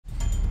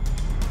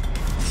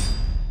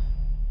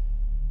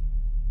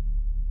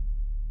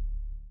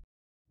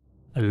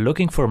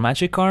Looking for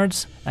magic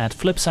cards? At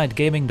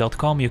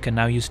flipsidegaming.com you can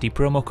now use the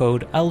promo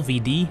code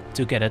LVD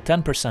to get a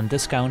 10%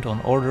 discount on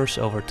orders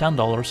over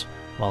 $10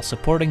 while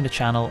supporting the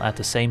channel at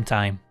the same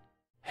time.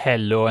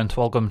 Hello and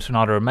welcome to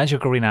another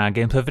Magic Arena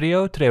gameplay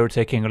video. Today we're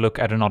taking a look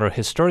at another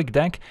historic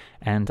deck,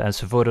 and as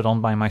voted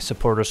on by my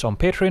supporters on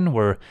Patreon,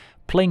 we're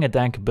playing a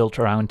deck built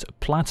around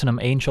Platinum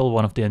Angel,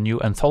 one of the new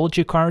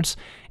anthology cards,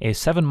 a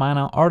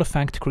 7-mana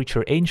artifact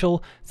creature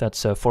angel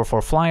that's a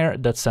 4/4 flyer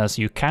that says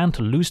you can't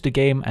lose the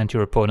game and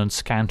your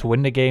opponents can't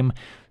win the game.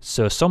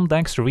 So some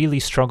decks really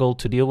struggle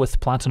to deal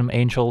with Platinum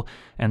Angel,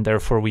 and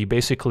therefore we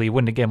basically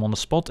win the game on the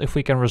spot if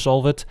we can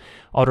resolve it.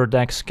 Other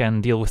decks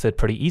can deal with it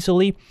pretty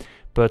easily.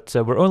 But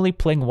we're only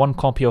playing one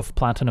copy of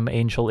Platinum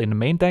Angel in the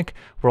main deck.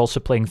 We're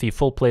also playing the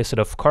full playset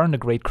of Karn the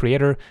Great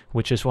Creator,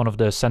 which is one of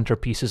the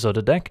centerpieces of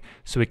the deck,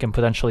 so we can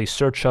potentially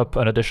search up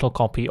an additional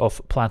copy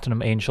of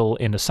Platinum Angel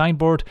in the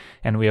sideboard,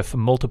 and we have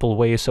multiple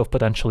ways of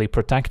potentially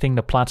protecting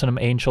the Platinum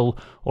Angel,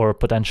 or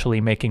potentially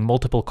making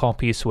multiple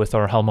copies with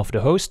our Helm of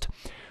the Host.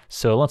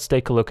 So let's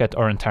take a look at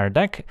our entire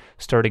deck,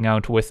 starting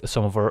out with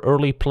some of our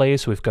early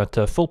plays. We've got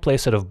a full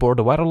playset of Board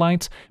the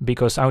Weatherlight,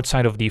 because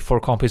outside of the 4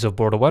 copies of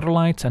Board the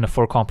Weatherlight and the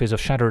 4 copies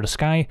of Shatter the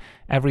Sky,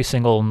 every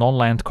single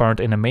non-land card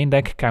in the main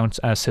deck counts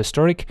as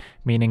historic,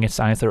 meaning it's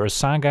either a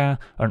saga,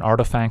 an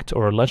artifact,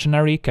 or a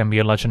legendary. Can be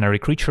a legendary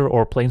creature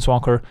or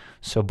planeswalker,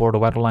 so Board the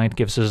Weatherlight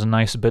gives us a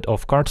nice bit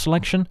of card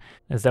selection.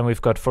 And then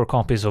we've got 4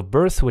 copies of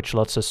Birth, which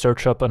lets us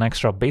search up an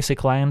extra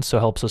basic land, so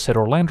helps us hit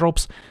our land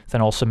drops,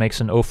 then also makes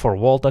an 0/4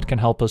 wall that can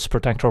help us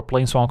protect our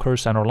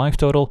planeswalkers and our life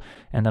total.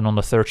 And then on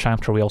the 3rd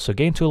chapter we also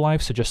gain 2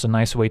 life, so just a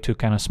nice way to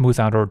kind of smooth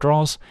out our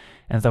draws.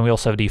 And then we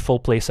also have the full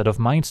playset of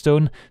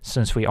Mindstone,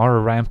 since we are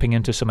ramping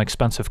into some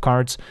expensive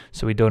cards,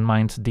 so we don't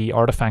mind the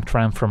artifact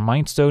ramp from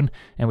Mindstone,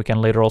 and we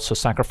can later also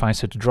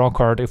sacrifice it to draw a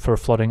card if we're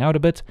flooding out a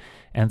bit.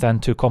 And then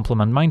to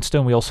complement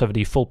Mindstone, we also have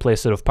the full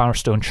playset of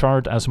Powerstone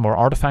Shard as more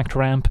artifact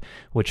ramp,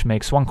 which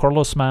makes 1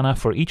 colorless mana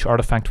for each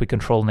artifact we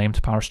control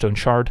named Powerstone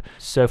Shard.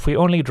 So if we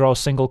only draw a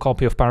single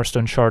copy of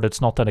Powerstone Shard,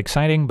 it's not that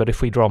exciting, but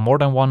if we draw more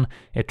than one,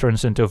 it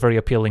turns into a very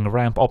appealing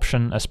ramp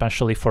option,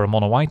 especially for a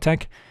mono-white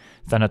deck.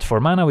 Then at 4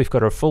 mana we've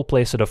got our full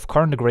playset of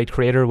Karn the Great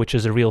Creator, which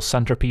is a real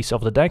centerpiece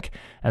of the deck,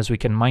 as we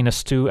can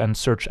 -2 and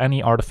search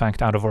any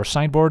artifact out of our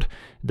sideboard.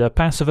 The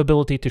passive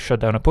ability to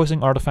shut down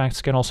opposing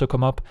artifacts can also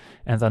come up,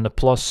 and then the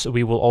plus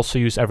we will also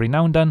use every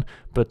now and then,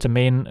 but the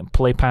main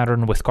play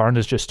pattern with Karn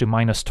is just to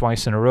minus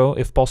twice in a row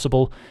if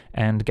possible,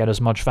 and get as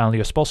much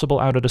value as possible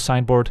out of the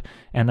sideboard.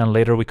 And then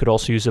later we could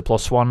also use a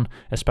 +1,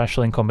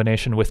 especially in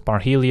combination with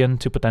Parhelion,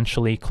 to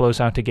potentially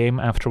close out the game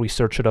after we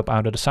search it up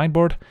out of the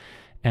sideboard.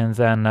 And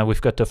then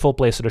we've got the full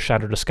playset of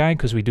Shatter the Sky,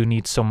 because we do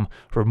need some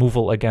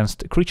removal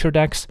against creature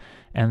decks.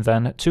 And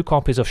then 2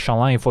 copies of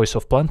Shalai Voice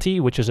of Plenty,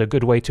 which is a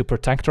good way to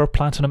protect our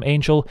Platinum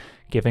Angel,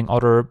 giving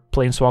other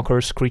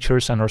planeswalkers,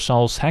 creatures, and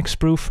ourselves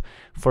hexproof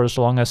for as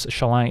long as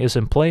Shalai is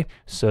in play.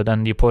 So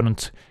then the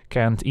opponent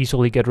can't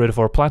easily get rid of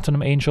our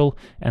Platinum Angel,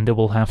 and they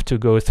will have to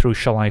go through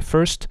Shalai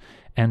first.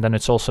 And then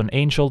it's also an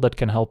angel that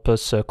can help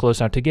us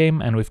close out the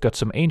game, and we've got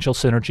some angel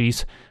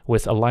synergies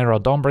with Lyra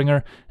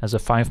Dawnbringer as a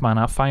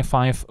 5-mana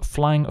 5/5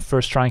 flying,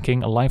 first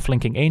striking,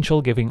 lifelinking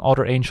angel, giving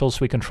other angels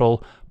we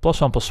control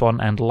 +1/+1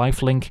 and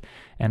lifelink,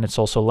 and it's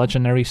also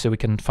legendary, so we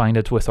can find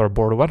it with our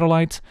Board the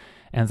Weatherlight.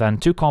 And then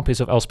 2 copies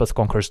of Elspeth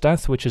Conquers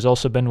Death, which has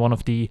also been one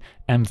of the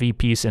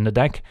MVPs in the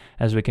deck,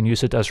 as we can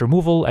use it as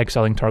removal,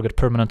 exiling target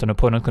permanent and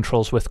opponent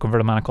controls with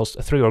converted mana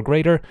cost 3 or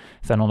greater.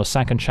 Then on the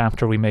 2nd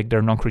chapter we make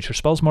their non-creature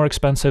spells more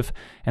expensive,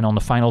 and on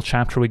the final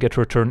chapter we get to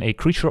return a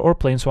creature or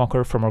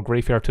planeswalker from our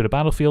graveyard to the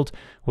battlefield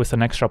with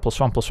an extra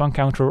 +1/+1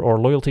 counter or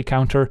loyalty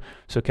counter,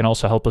 so it can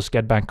also help us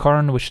get back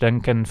Karn, which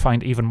then can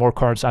find even more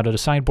cards out of the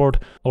sideboard,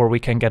 or we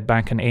can get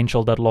back an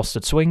angel that lost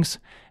its wings.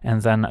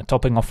 And then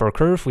topping off our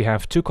curve we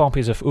have 2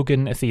 copies of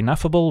Ugin the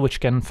Ineffable, which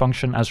can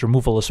function as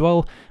removal as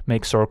well,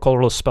 makes our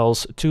colorless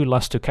spells 2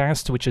 less to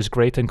cast, which is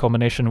great in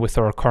combination with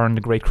our Karn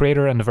the Great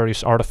Creator and the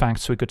various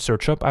artifacts we could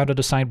search up out of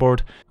the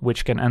sideboard,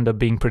 which can end up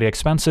being pretty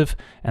expensive.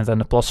 And then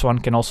the +1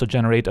 can also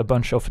generate a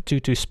bunch of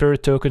 2/2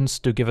 spirit tokens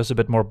to give us a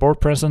bit more board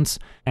presence.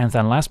 And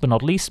then last but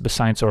not least,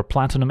 besides our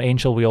Platinum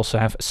Angel, we also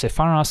have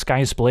Sephara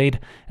Sky's Blade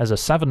as a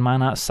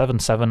 7-mana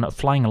 7/7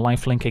 flying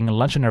lifelinking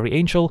legendary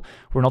angel.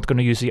 We're not going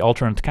to use the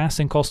alternate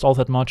casting cost all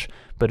that much,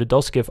 but it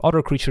does give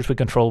other creatures we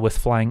control with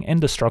flying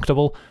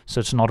indestructible, so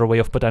it's another way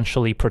of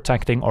potentially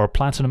protecting our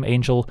Platinum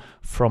Angel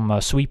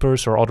from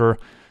sweepers or other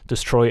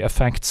destroy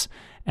effects.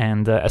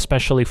 And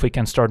especially if we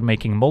can start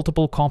making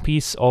multiple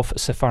copies of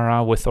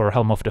Sephara with our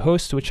Helm of the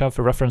Host, which I've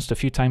referenced a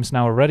few times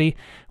now already,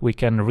 we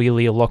can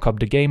really lock up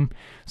the game.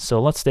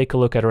 So let's take a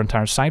look at our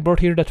entire sideboard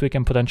here that we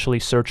can potentially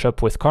search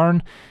up with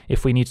Karn.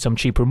 If we need some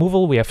cheap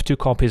removal, we have 2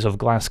 copies of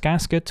Glass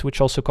Casket, which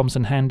also comes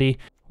in handy.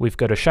 We've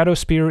got a Shadow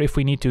Spear if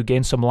we need to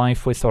gain some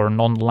life with our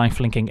non-life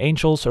linking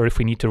angels, or if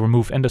we need to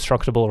remove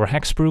Indestructible or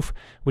Hexproof,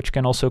 which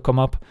can also come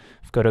up.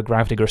 We've got a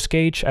Gravedigger's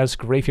Cage as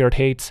Graveyard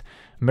Hate.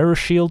 Mirror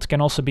Shield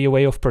can also be a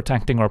way of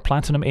protecting our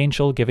Platinum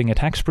Angel, giving it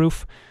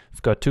hexproof.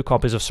 We've got 2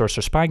 copies of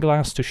Sorcerer's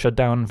Spyglass to shut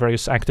down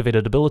various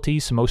activated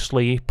abilities,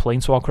 mostly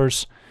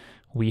Planeswalkers.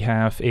 We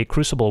have a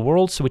Crucible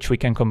Worlds, which we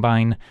can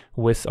combine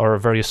with our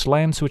various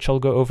lands, which I'll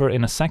go over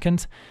in a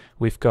second.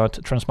 We've got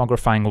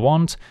Transmogrifying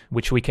Wand,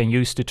 which we can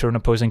use to turn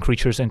opposing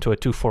creatures into a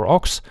 2/4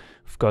 Ox.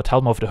 We've got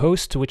Helm of the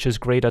Host, which is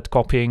great at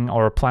copying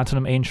our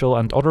Platinum Angel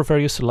and other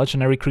various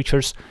legendary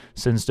creatures,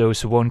 since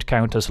those won't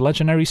count as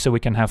legendary, so we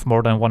can have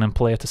more than one in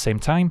play at the same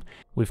time.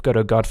 We've got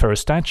a Godfarer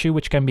statue,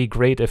 which can be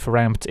great if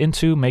ramped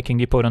into, making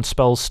the opponent's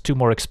spells 2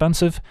 more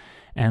expensive.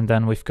 And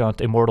then we've got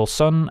Immortal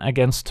Sun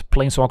against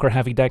Planeswalker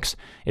heavy decks.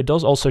 It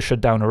does also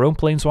shut down our own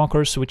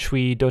Planeswalkers, which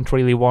we don't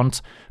really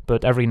want,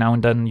 but every now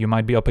and then you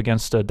might be up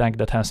against a deck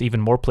that has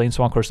even more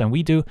Planeswalkers than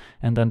we do,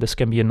 and then this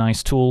can be a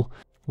nice tool.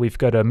 We've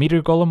got a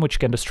Meteor Golem, which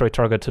can destroy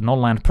target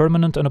non-land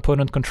permanent an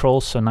opponent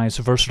controls, a nice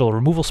versatile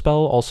removal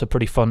spell, also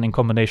pretty fun in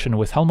combination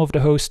with Helm of the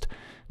Host.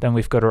 Then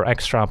we've got our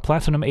extra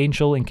Platinum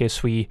Angel in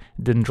case we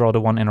didn't draw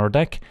the one in our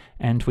deck,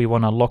 and we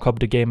want to lock up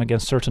the game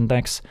against certain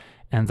decks.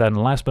 And then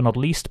last but not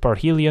least,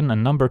 Parhelion,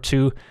 and number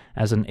 2,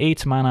 as an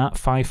 8 mana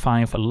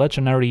 5/5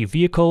 legendary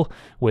vehicle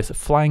with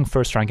flying,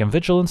 first rank, and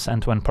vigilance,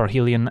 and when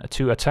Parhelion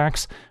 2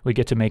 attacks, we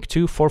get to make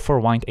 2 4/4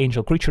 white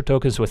angel creature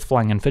tokens with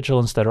flying and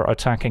vigilance that are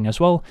attacking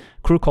as well.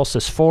 Crew cost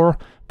is 4,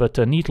 but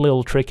a neat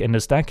little trick in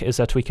this deck is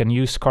that we can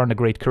use Karn the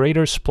Great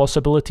Curator's plus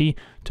ability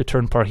to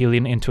turn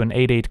Parhelion into an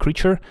 8/8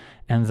 creature,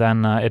 and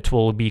then it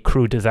will be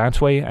crewed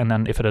that way, and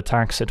then if it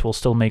attacks, it will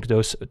still make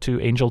those 2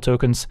 angel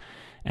tokens.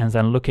 And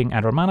then looking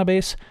at our mana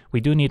base, we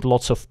do need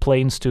lots of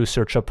planes to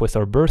search up with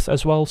our birth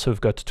as well, so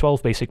we've got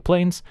 12 basic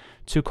planes,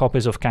 2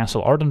 copies of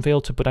Castle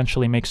Ardenvale to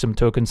potentially make some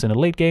tokens in the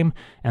late game,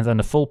 and then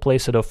a full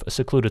playset of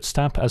Secluded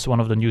Steppe as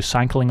one of the new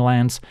cycling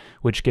lands,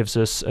 which gives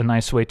us a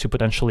nice way to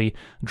potentially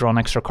draw an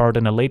extra card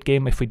in the late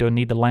game if we don't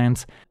need the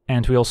land.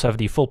 And we also have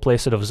the full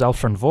playset of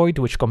Zalfron Void,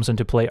 which comes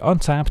into play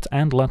untapped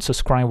and lets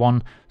us cry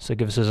 1, so it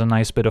gives us a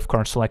nice bit of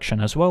card selection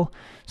as well.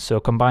 So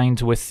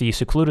combined with the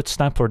Secluded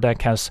Steppe, our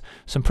deck has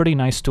some pretty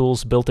nice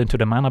tools built into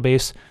the mana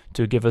base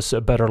to give us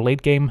a better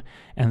late game,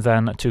 and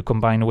then to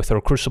combine with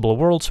our Crucible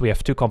Worlds, we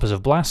have 2 copies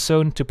of Blast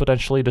Zone to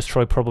potentially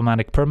destroy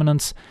problematic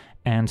permanents,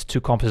 and 2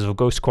 copies of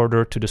Ghost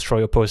Quarter to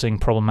destroy opposing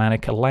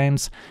problematic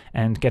lands,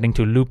 and getting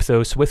to loop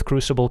those with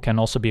Crucible can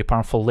also be a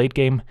powerful late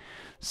game.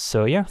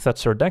 So yeah,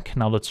 that's our deck.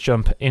 Now let's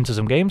jump into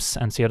some games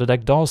and see how the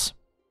deck does.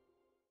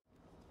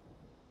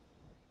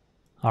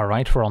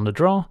 Alright, we're on the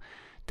draw.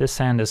 This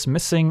hand is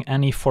missing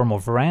any form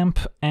of ramp,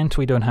 and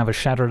we don't have a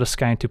Shatter the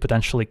Sky to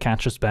potentially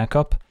catch us back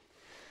up.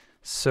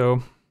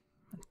 So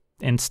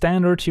in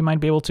Standard you might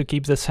be able to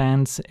keep this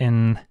hand.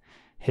 In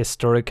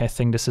Historic I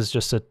think this is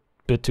just a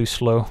bit too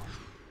slow.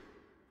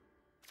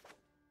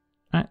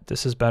 Alright,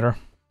 this is better.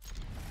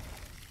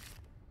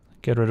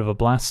 Get rid of a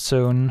Blast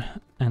Zone,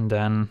 and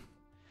then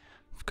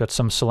we've got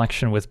some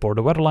selection with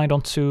Border Weatherlight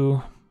on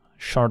 2,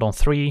 Shard on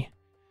 3,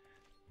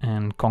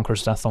 and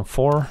Conqueror's Death on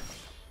 4.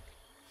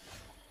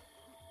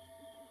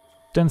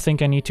 Don't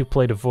think I need to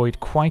play the Void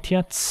quite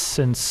yet,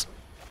 since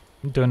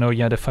I don't know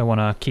yet if I want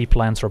to keep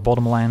lands or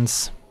bottom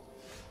lands.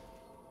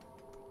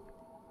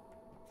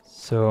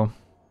 So,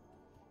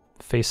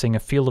 facing a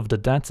Field of the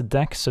Dead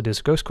deck, so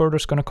this Ghost Quarter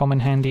is going to come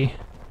in handy.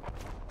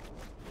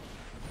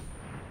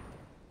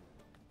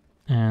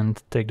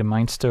 And take the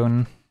Mind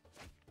Stone.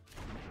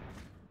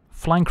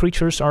 Flying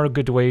creatures are a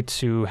good way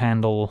to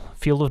handle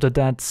Field of the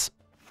Dead,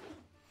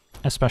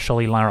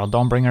 especially Lara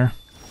Dawnbringer.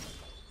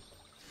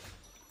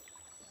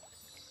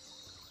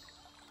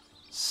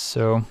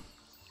 So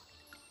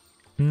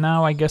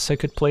now I guess I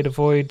could play the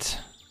Void.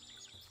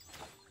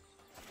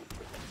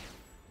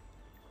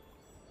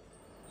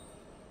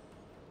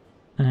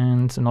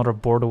 And another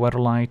Border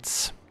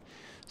Weatherlight.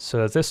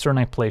 So this turn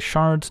I play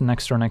Shard,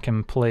 next turn I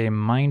can play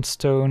Mind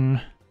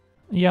Stone.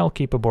 Yeah, I'll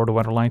keep a Border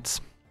Weatherlight.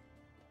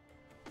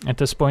 At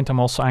this point I'm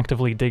also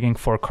actively digging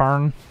for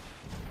Karn,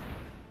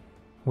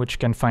 which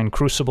can find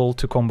Crucible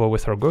to combo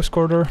with our Ghost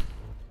Quarter.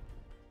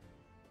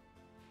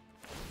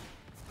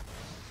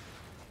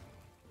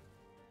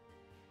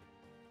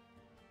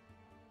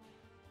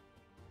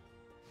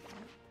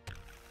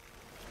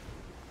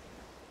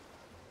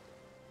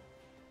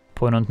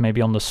 Opponent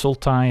maybe on the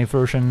Sultai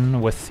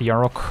version with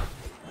Yarok,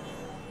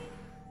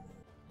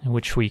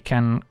 which we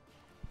can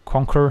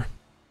conquer.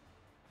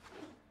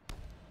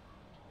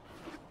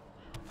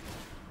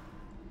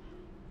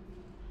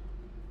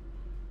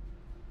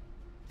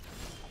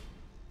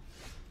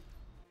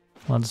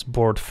 Let's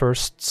board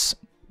first.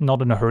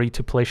 Not in a hurry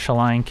to play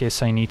Shalai in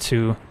case I need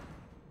to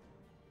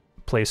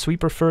play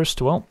Sweeper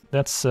first. Well,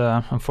 that's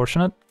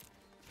unfortunate.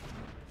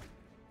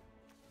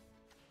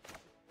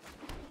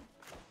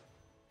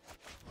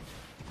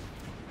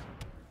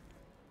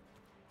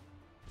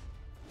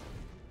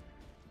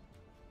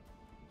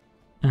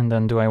 And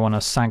then do I want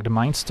to sack the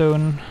Mind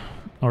Stone,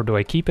 or do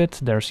I keep it?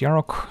 There's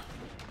Yarok.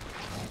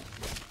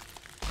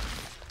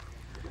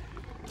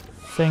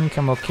 Think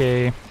I'm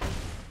okay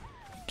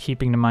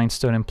keeping the Mind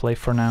Stone in play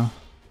for now.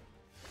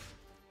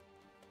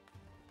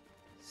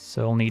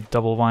 So I'll need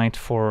double white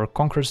for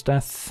Conqueror's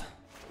Death.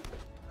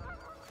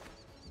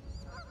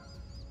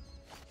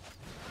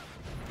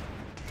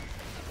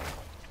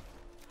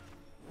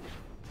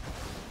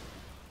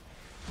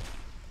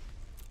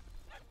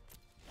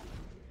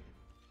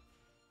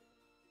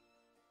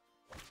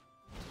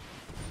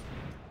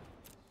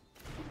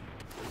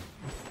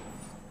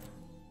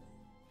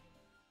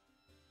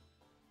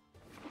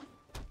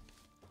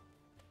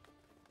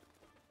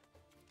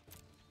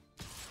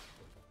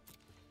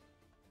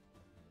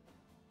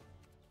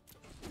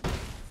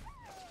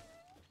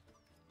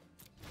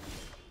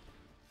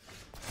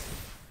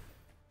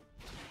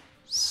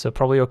 So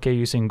probably okay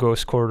using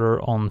Ghost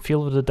Quarter on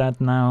Field of the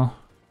Dead now,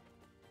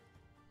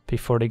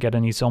 before they get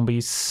any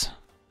zombies.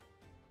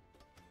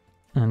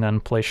 And then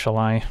play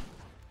Shalai.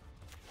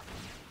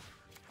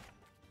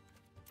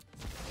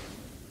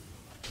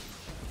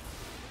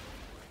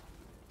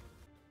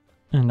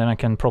 And then I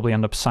can probably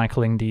end up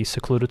cycling the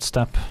Secluded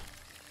Steppe.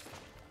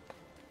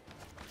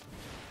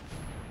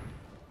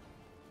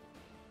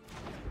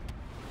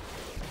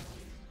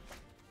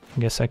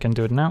 Guess I can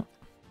do it now.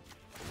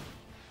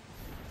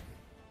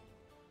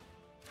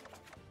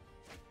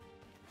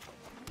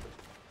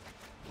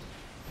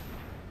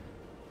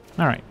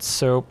 Alright,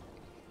 so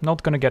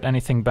not gonna get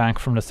anything back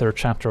from the third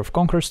chapter of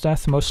Conqueror's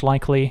Death, most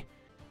likely.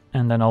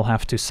 And then I'll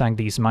have to sack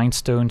these Mind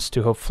Stones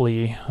to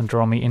hopefully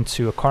draw me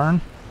into a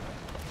Karn.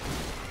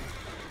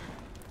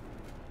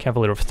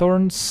 Cavalier of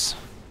Thorns.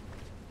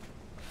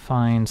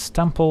 Finds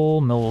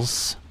Temple,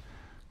 mills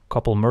a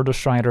couple Murder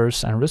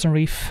Striders and Risen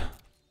Reef.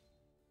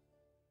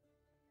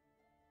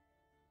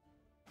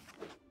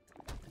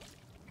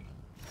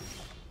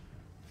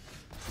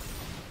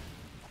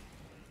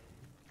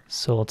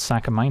 So let's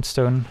sack a Mind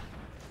Stone.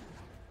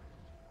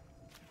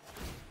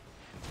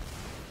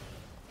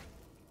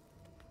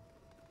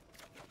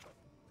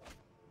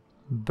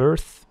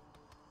 Birth.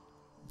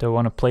 Do I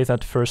want to play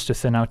that first to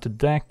thin out the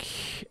deck?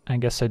 I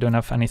guess I don't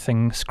have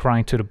anything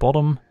scrying to the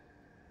bottom.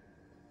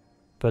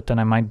 But then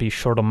I might be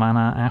short on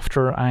mana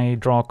after I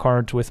draw a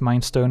card with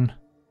Mind Stone.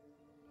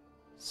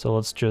 So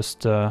let's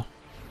just draw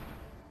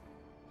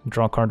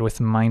a card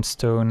with Mind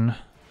Stone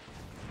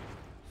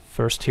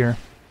first here.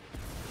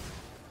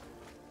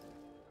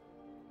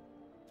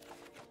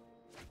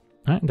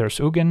 Alright, there's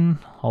Ugin,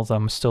 although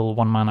I'm still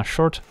 1 mana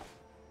short.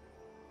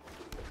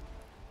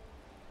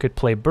 Could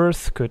play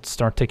Birth, could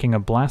start taking a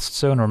Blast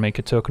Zone or make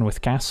a token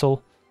with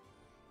Castle.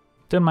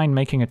 Don't mind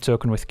making a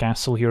token with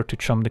Castle here to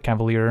chum the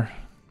Cavalier,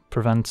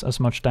 prevent as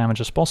much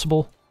damage as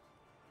possible.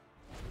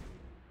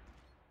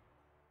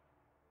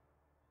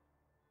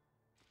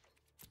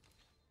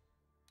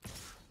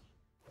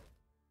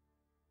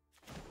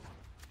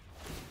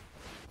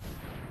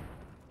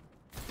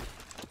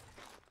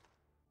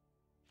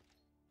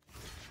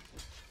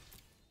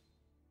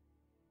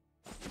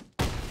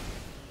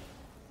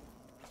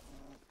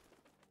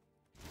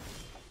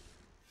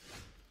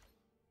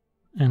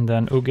 And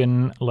then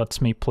Ugin lets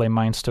me play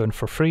Mind Stone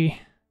for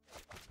free.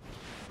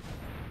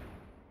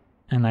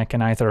 And I can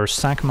either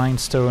sack Mind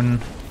Stone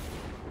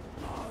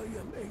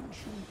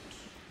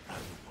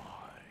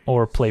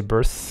or play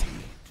Birth.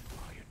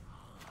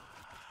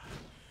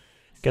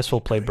 Guess we'll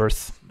play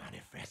Birth.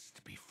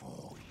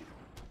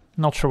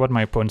 Not sure what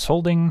my opponent's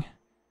holding.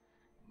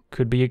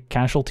 Could be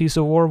Casualties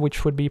of War,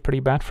 which would be pretty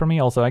bad for me,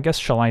 although I guess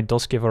Shalai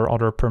does give her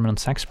other permanent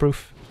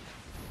hexproof.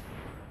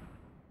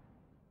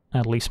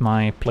 At least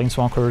my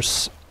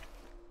Planeswalkers.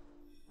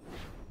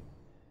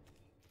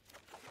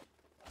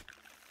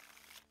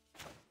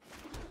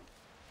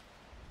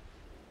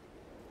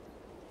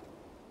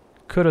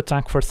 Could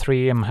attack for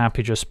 3, I'm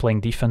happy just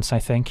playing defense, I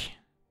think.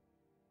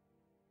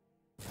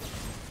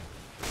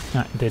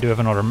 They do have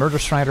another Murder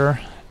Strider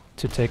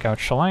to take out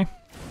Shalai.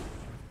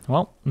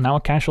 Well, now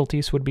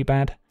Casualties would be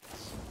bad.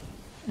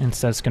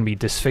 Instead it's gonna be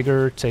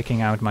Disfigure,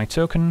 taking out my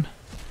token,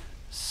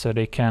 so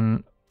they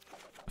can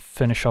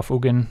finish off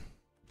Ugin.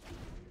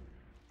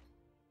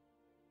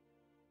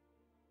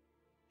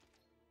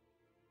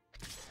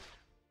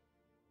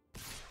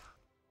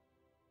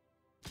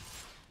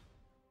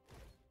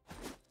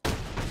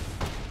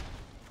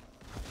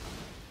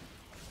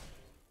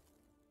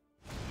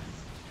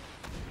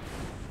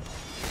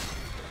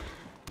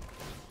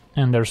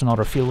 And there's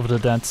another Field of the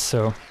Dead,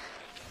 so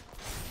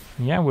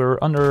yeah, we're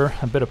under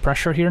a bit of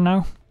pressure here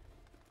now.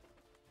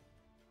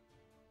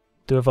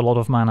 Do have a lot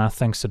of mana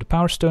thanks to the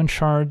Power Stone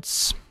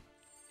shards.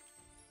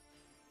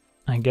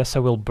 I guess I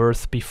will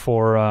Birth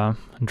before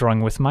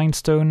drawing with Mind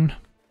Stone.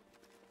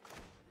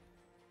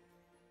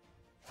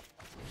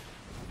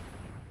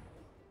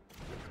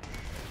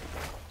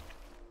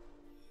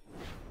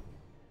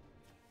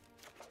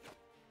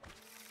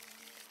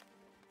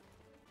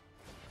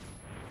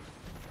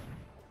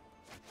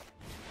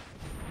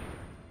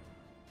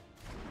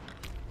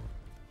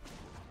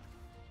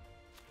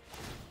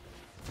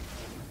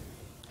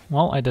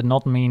 Well, I did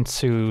not mean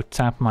to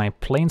tap my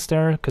planes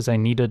there, because I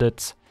needed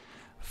it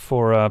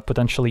for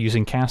potentially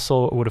using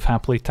Castle. I would have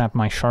happily tapped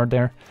my shard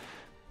there,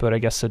 but I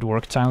guess it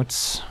worked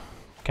out.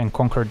 Can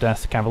Conquer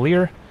Death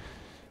Cavalier,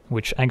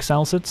 which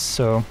exiles it,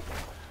 so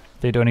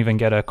they don't even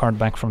get a card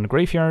back from the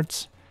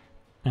graveyards,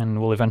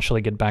 and will eventually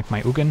get back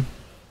my Ugin.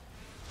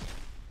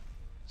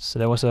 So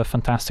that was a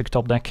fantastic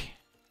top deck.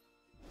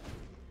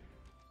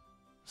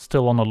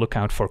 Still on the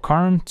lookout for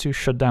Karn to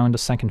shut down the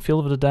second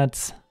Field of the Dead.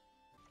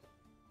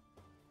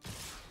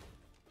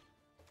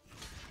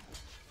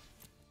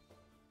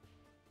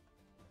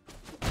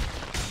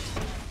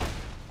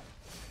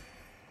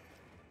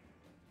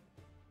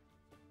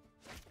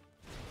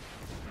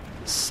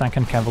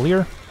 Second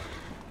Cavalier.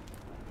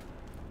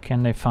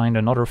 Can they find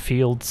another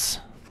fields?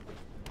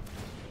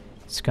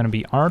 It's gonna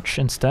be Arch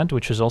instead,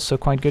 which is also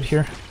quite good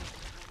here.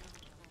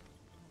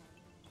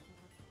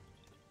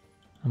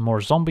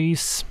 More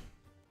zombies.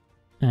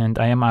 And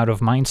I am out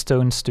of Mind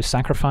Stones to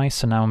sacrifice,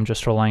 so now I'm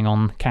just relying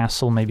on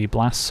Castle, maybe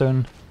Blast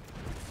Zone.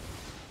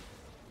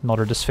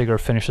 Another Disfigure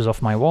finishes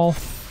off my wall.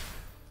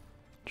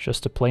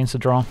 Just a Plains to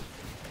draw.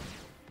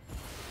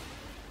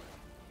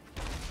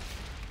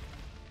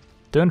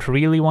 Don't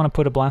really want to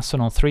put a Blast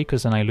Zone on 3,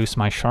 because then I lose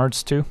my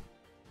shards too.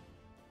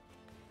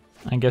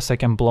 I guess I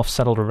can bluff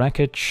Settle the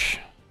Wreckage.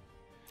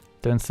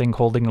 Don't think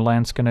holding the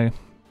land's gonna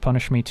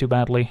punish me too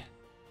badly.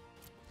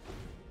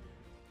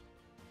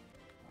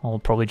 I'll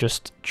probably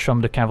just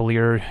chum the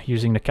Cavalier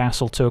using the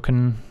Castle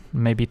token,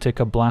 maybe take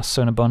a Blast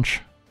Zone a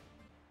bunch.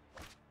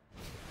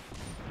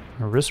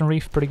 A Risen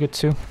Reef, pretty good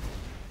too.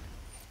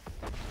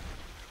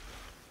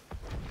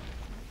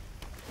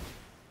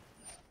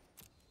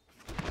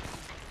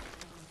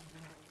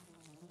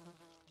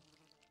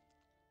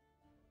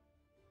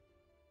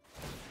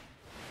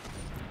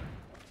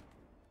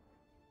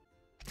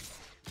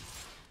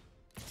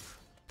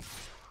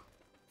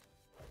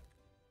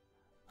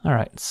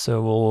 Alright,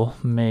 so we'll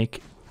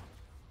make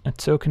a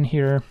token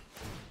here.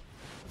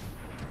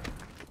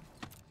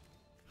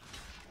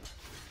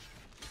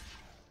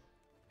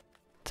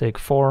 Take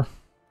 4.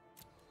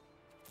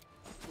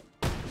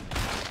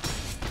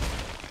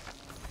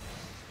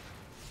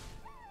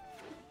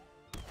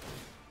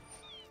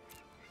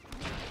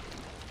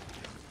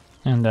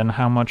 And then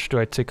how much do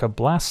I take a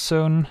Blast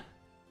Zone?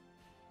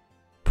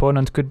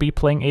 Opponent could be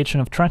playing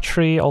Agent of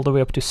Treachery all the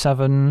way up to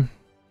 7.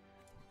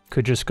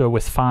 Could just go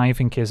with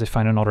 5 in case I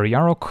find another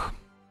Yarok.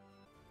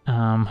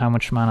 How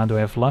much mana do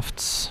I have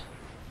left?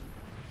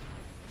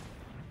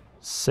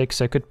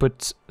 6. I could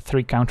put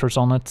 3 counters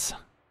on it.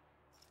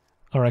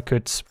 Or I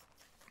could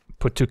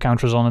put 2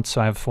 counters on it,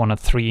 so I have 1 at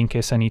 3 in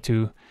case I need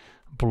to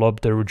blow up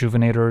the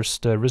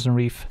Rejuvenators, the Risen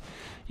Reef.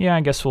 Yeah,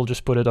 I guess we'll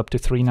just put it up to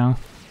 3 now.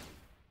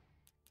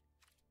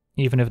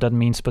 Even if that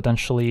means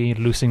potentially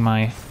losing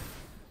my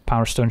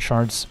Power Stone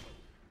shards.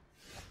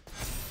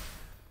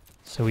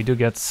 So we do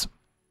get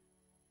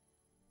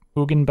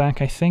Ugin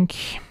back, I think.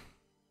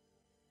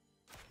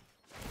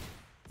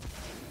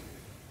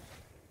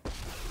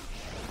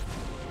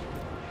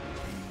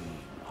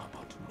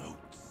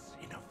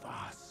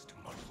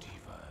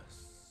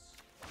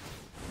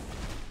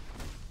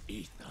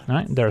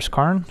 Alright, there's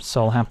Karn,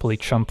 so I'll happily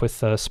chump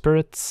with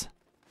Spirits.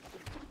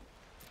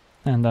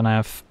 And then I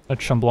have a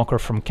chump blocker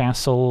from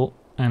Castle,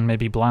 and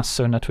maybe Blast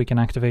Zone that we can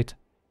activate.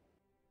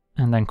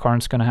 And then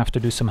Karn's gonna have to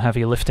do some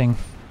heavy lifting.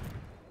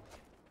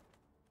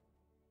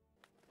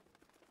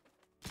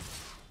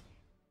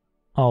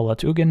 I'll let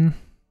Ugin.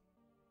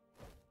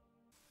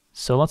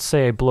 So let's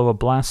say I blow a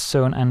Blast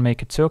Zone and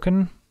make a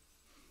token.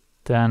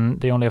 Then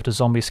they only have the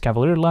Zombies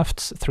Cavalier left,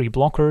 3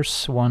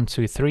 blockers, 1,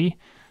 2, 3.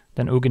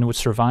 Then Ugin would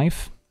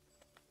survive.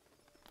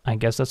 I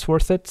guess that's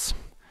worth it.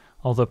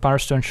 Although Power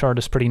Stone Shard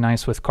is pretty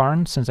nice with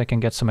Karn, since I can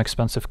get some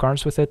expensive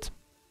cards with it.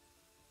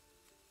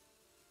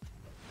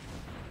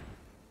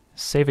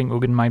 Saving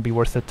Ugin might be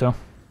worth it though.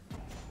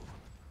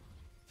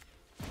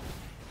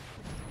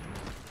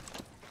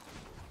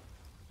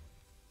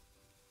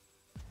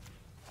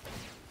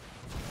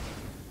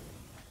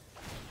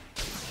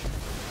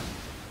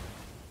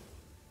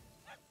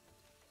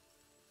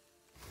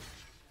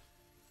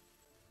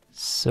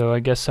 So I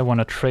guess I want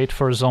to trade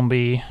for a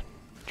zombie,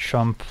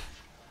 chump,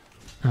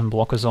 and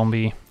block a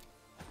zombie.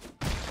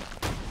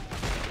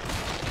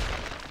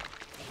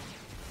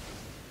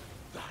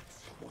 That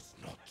was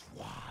not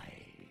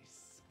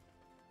wise.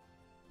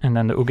 And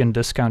then the Ugin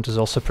discount is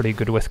also pretty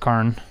good with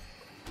Karn.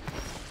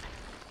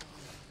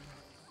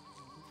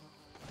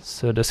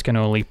 So this can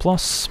only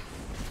plus.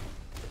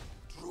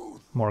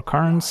 More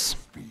Karns.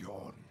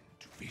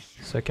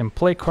 So I can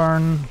play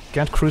Karn,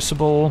 get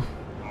Crucible.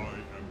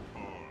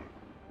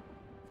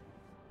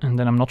 And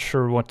then I'm not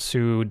sure what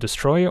to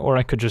destroy, or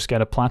I could just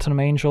get a Platinum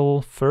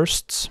Angel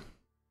first.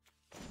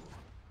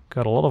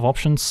 Got a lot of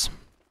options.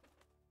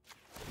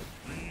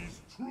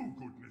 These true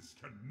goodness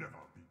can never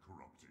be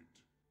corrupted.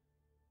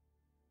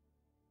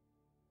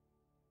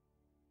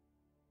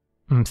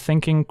 I'm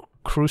thinking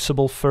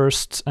Crucible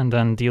first, and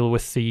then deal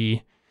with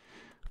the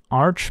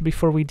Arch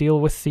before we deal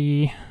with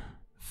the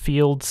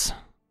Fields.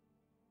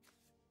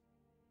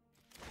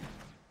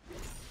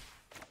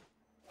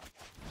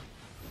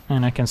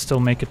 And I can still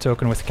make a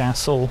token with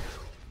Castle.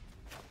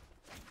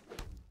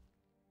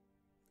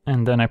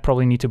 And then I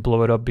probably need to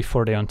blow it up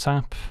before they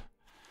untap.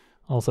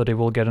 Although they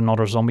will get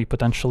another zombie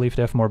potentially if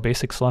they have more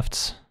basics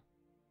left.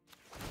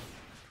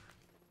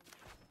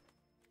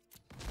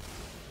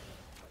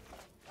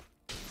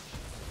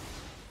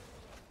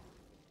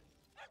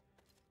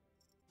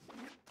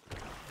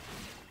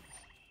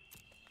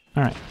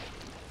 Alright.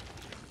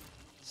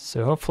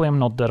 So hopefully I'm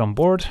not dead on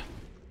board.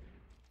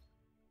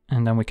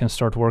 And then we can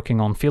start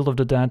working on Field of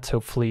the Dead,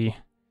 hopefully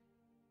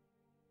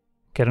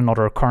get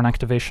another Karn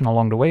activation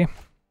along the way,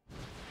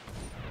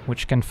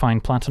 which can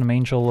find Platinum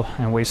Angel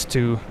and ways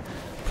to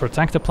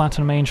protect the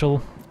Platinum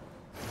Angel.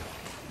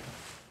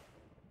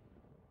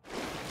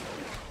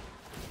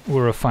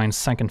 Uro finds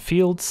second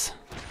Fields.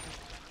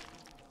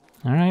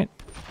 Alright.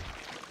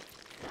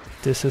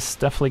 This is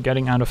definitely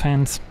getting out of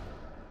hand.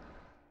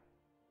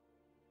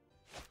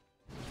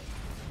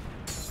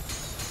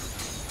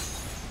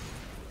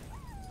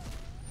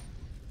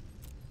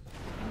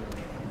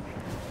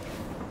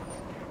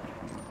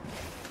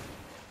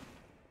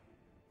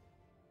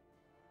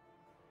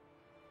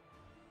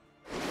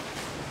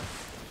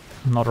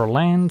 Another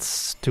land,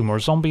 2 more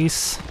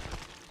zombies.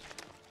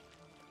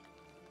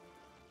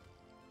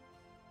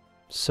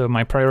 So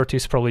my priority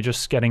is probably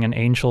just getting an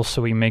angel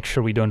so we make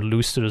sure we don't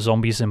lose to the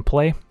zombies in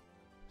play.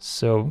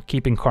 So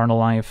keeping Karn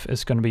alive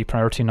is going to be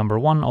priority number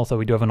 1, although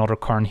we do have another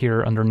Karn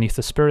here underneath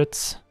the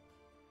spirits,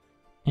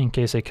 in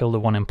case I kill the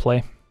one in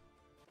play.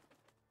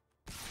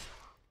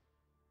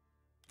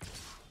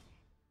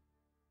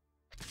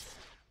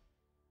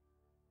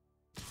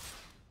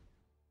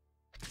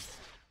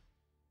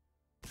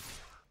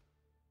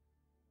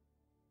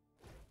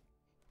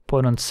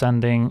 Opponent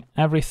sending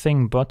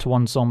everything but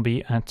 1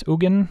 zombie at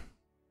Ugin.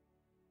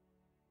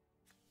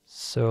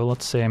 So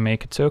let's say I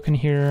make a token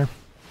here.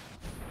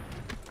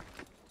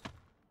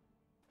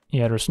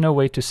 Yeah, there's no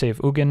way to save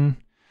Ugin,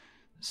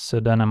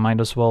 so then I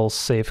might as well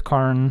save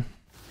Karn.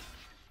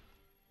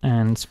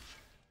 And it's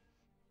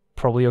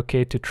probably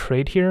okay to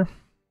trade here.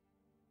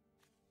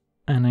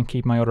 And then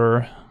keep my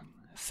other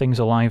things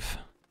alive.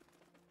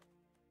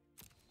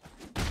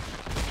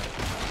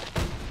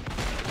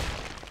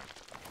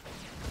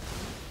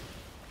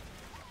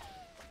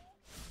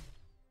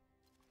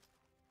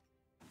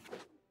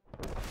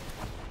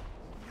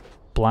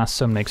 Blast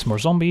Zone makes more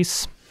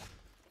zombies.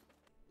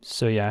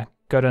 So yeah,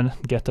 gotta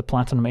get the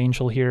Platinum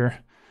Angel here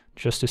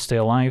just to stay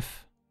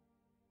alive.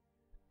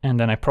 And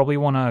then I probably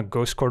want to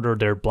Ghost Quarter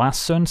their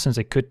Blast Zone, since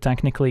I could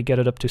technically get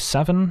it up to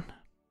 7.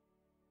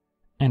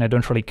 And I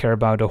don't really care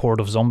about a horde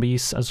of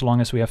zombies as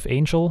long as we have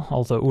Angel,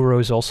 although Uro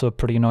is also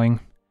pretty annoying.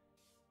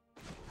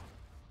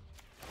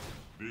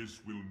 This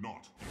will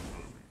not be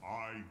over.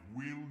 I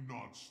will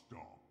not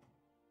stop.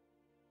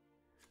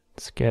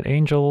 Let's get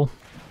Angel.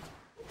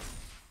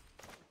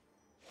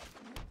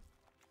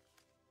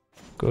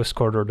 Ghost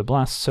Quarter the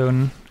Blast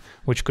Zone,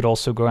 which could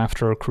also go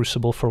after a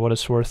Crucible for what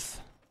it's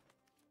worth.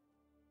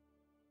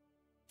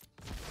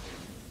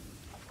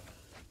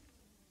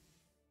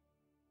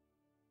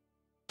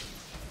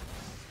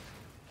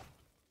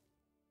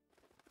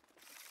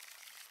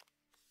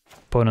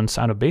 Opponent's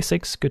out of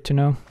basics, good to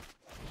know.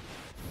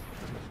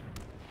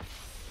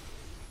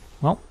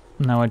 Well,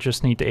 now I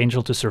just need the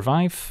Angel to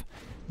survive.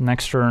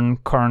 Next turn,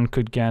 Karn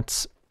could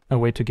get a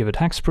way to give it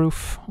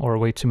hexproof, or a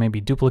way to maybe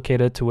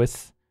duplicate it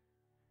with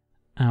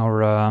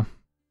our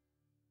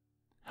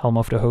Helm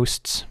of the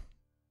Hosts.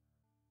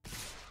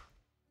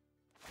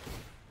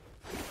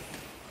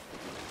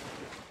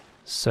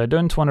 So I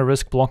don't want to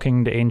risk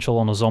blocking the Angel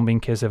on a zombie in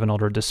case I have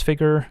another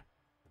Disfigure.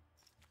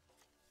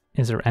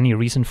 Is there any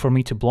reason for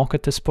me to block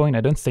at this point?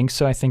 I don't think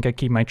so. I think I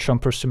keep my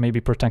Chumpers to maybe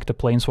protect the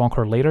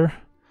Planeswalker later.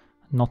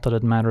 Not that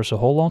it matters a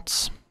whole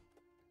lot.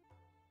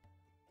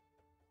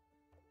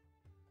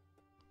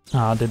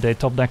 Did they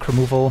top deck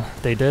removal?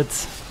 They did.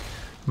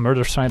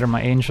 Murder Strider,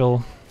 my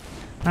Angel.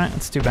 Alright,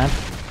 that's too bad.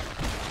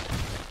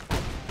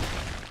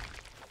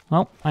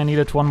 Well, I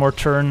needed 1 more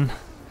turn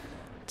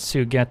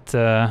to get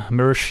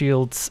Mirror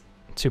Shield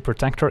to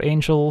protect our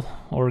Angel,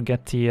 or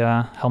get the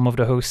Helm of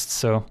the Host,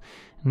 so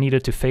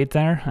needed to fade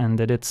there, and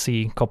I did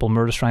see a couple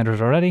Murder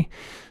Striders already.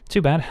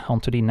 Too bad,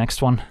 on to the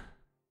next one.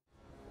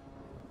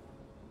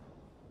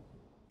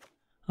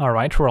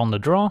 Alright, we're on the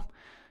draw.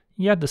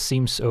 Yeah, this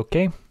seems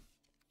okay.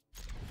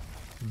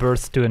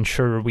 Birth to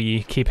ensure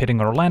we keep hitting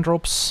our land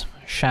drops,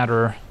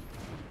 Shatter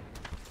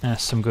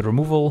as some good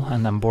removal,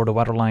 and then Board the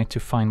Weatherlight to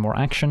find more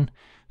action.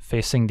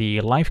 Facing the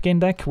life gain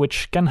deck,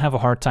 which can have a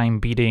hard time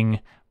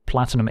beating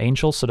Platinum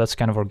Angel, so that's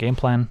kind of our game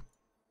plan.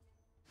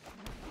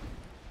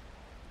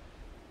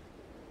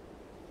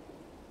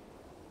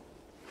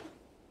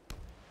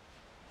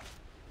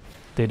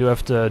 They do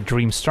have the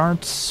Dream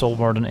Start, Soul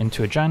Warden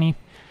into Ajani.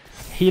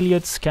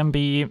 Heliods can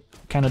be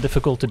kind of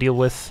difficult to deal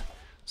with,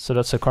 so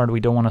that's a card we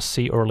don't want to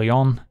see early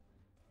on.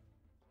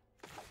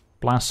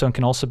 Blast Zone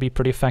can also be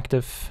pretty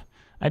effective.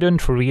 I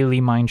don't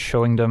really mind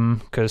showing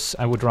them, because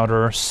I would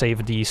rather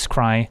save the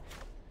Scry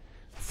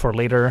for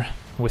later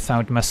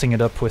without messing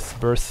it up with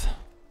Birth.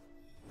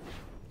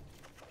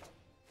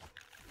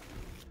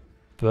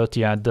 But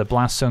yeah, the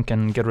Blast Zone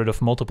can get rid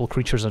of multiple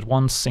creatures at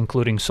once,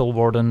 including Soul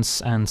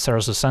Wardens and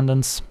Serra's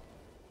Ascendants.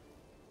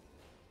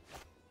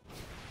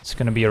 It's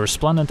gonna be a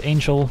Resplendent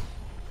Angel.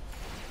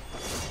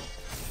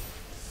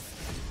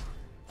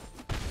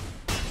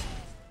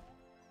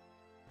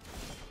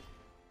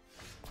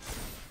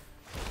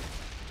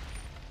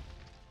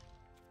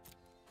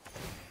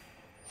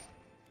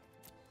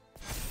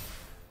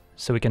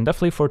 So we can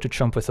definitely afford to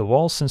jump with the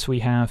wall since we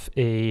have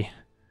a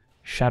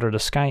Shatter the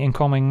Sky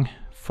incoming.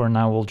 For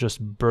now we'll just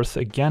Birth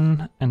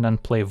again and then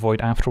play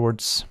Void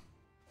afterwards.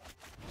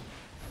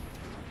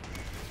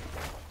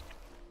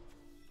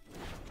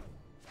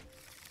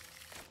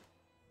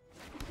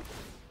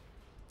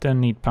 Don't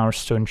need Power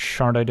Stone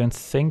Shard, I don't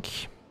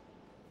think.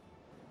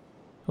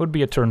 Would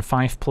be a turn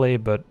 5 play,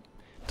 but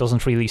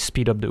doesn't really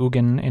speed up the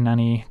Ugin in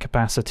any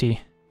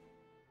capacity.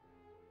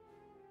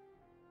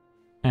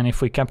 And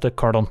if we kept that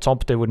card on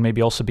top, they would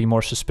maybe also be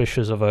more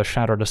suspicious of a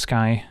Shatter the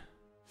Sky.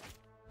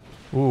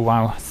 Ooh,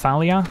 wow,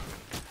 Thalia?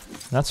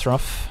 That's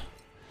rough.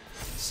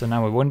 So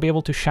now we won't be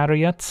able to Shatter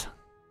yet.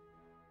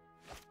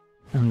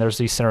 And there's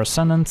the Serra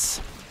Ascendants.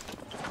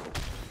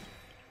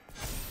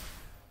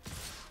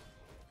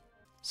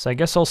 So I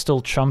guess I'll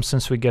still chump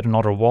since we get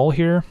another wall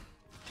here.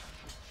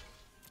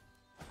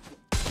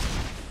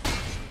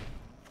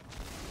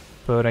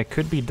 But I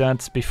could be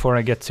dead before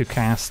I get to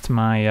cast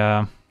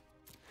my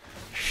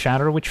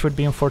Shatter, which would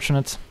be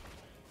unfortunate.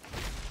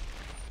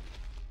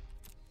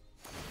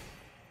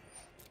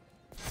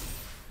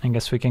 I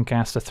guess we can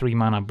cast a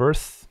 3-mana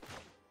Birth.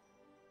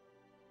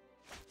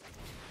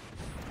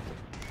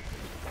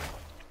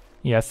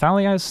 Yeah,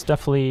 Thalia is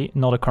definitely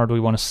not a card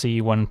we want to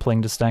see when playing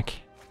this deck.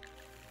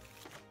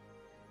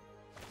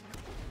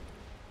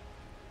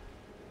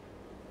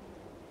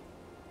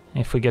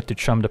 If we get to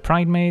chump the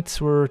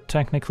Pridemate, we're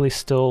technically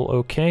still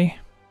okay.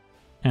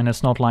 And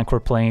it's not like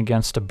we're playing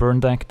against a burn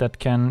deck that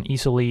can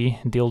easily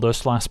deal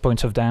those last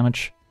points of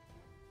damage.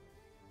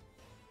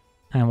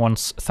 And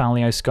once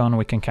Thalia is gone,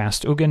 we can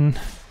cast Ugin.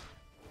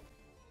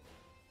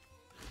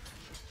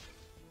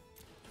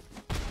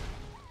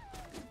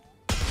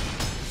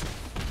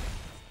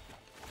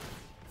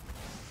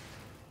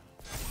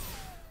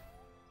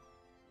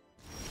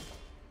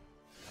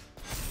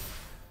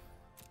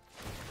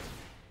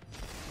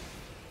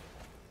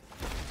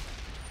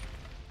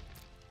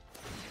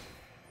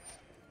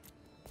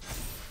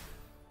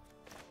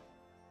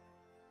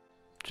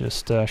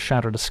 Just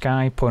Shatter the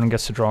Sky, opponent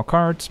gets to draw a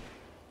card.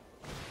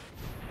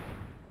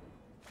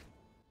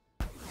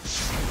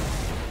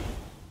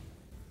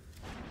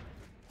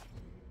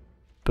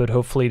 But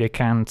hopefully they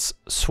can't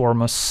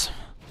swarm us,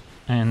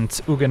 and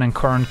Ugin and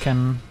Karn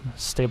can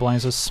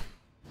stabilize us.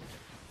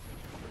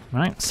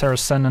 Right,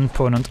 Saracen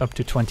opponent up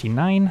to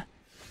 29.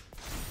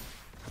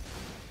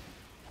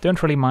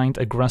 Don't really mind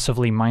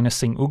aggressively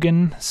minusing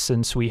Ugin,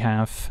 since we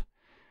have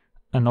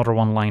another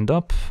one lined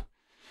up.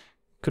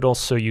 Could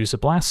also use a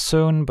Blast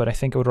Zone, but I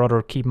think I would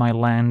rather keep my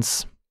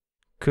lands.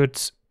 Could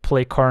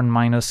play Karn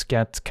minus,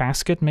 get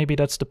Casket, maybe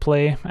that's the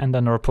play, and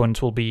then our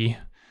opponent will be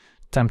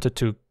tempted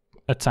to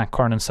attack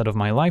Karn instead of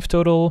my life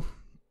total.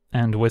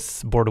 And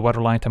with Board of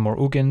Weatherlight and more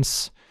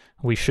Ugins,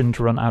 we shouldn't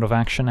run out of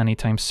action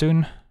anytime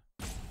soon.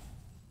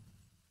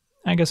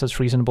 I guess that's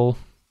reasonable.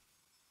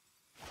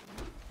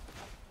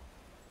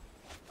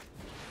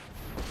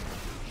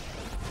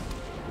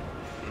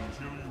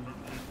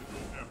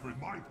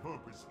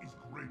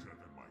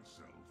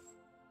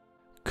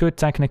 Could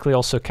technically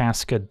also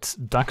casket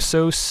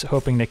Daxos,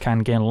 hoping they can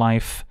gain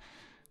life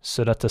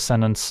so that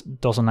Descendants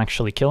doesn't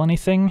actually kill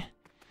anything.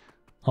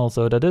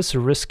 Although that is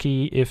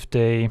risky if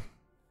they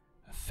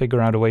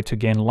figure out a way to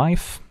gain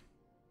life.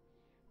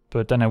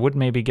 But then I would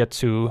maybe get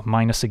to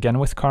minus again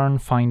with Karn,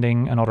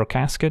 finding another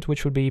casket,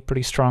 which would be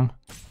pretty strong.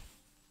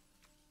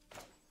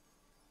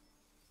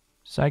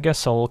 So I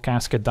guess I'll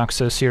casket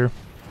Daxos here.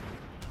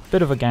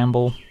 Bit of a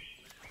gamble.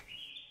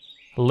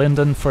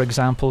 Linden, for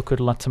example, could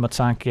let them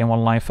attack, gain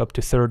 1 life up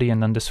to 30,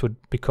 and then this would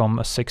become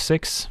a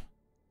 6/6.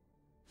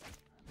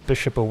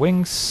 Bishop of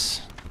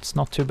Wings, it's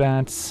not too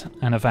bad,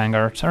 and a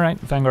Vanguard. Alright,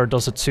 Vanguard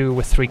does it too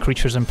with 3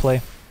 creatures in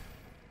play.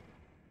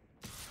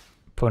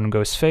 Opponent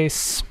goes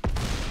face,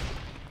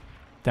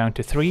 down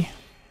to 3.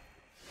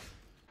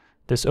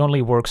 This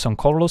only works on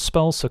colorless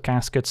spells, so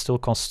Casket still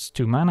costs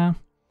 2 mana.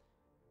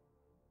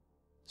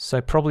 So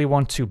I probably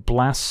want to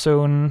Blast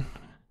Zone,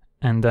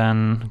 and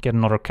then get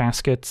another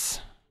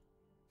Casket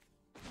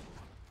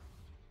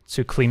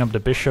to clean up the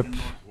bishop.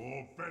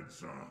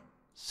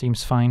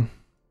 Seems fine.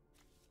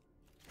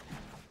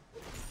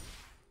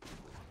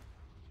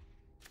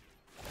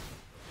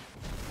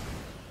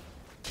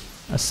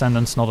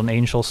 Ascendant's not an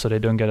angel, so they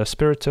don't get a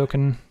spirit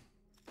token.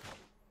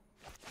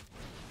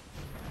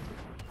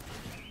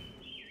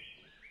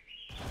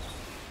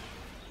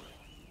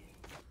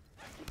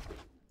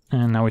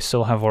 And now we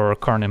still have our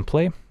Karn in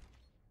play.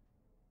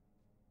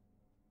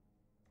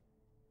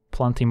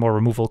 Plenty more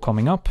removal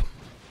coming up.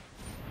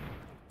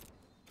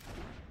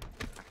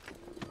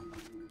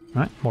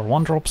 Right, more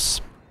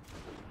 1-drops.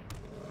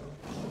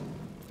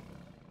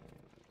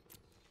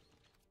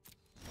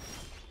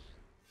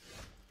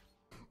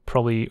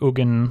 Probably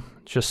Ugin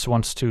just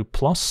wants to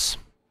plus.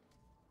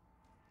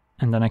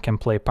 And then I can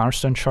play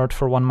Powerstone Shard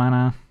for 1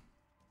 mana.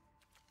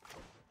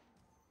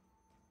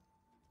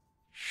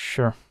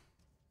 Sure.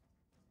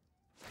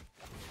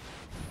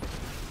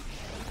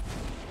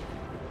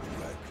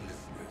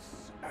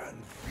 Recklessness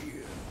and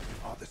fear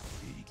are the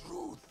sea.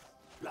 Truth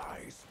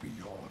lies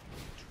beyond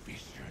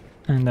vision.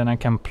 And then I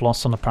can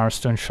plus on the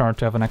Powerstone Shard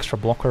to have an extra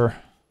blocker.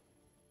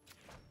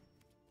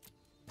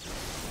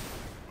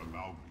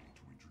 Allow me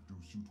to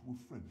introduce you to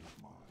a friend of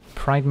mine.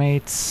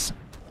 Pridemates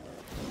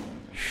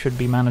should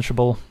be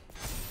manageable.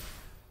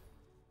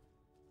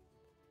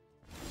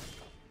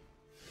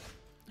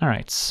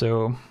 Alright,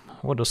 so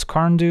what does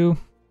Karn do?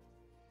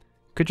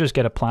 Could just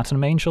get a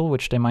Platinum Angel,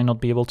 which they might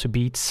not be able to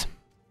beat.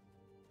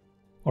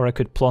 Or I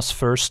could plus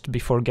first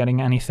before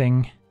getting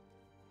anything.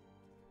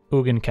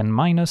 Ugin can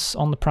minus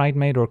on the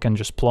Pridemate, or can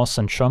just plus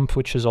and chump,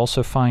 which is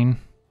also fine.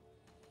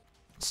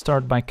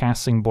 Start by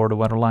casting Board of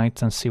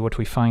Weatherlight and see what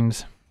we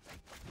find.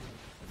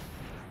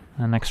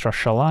 An extra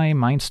Shalai,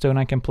 Mindstone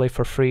I can play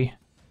for free.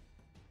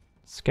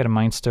 Let's get a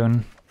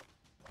Mindstone.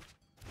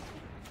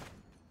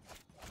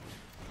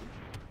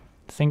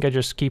 think I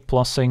just keep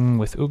plussing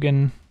with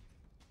Ugin.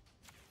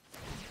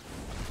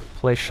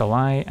 Play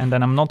Shalai, and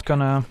then I'm not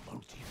gonna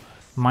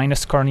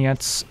minus Karn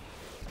yet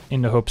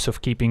in the hopes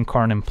of keeping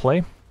Karn in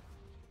play.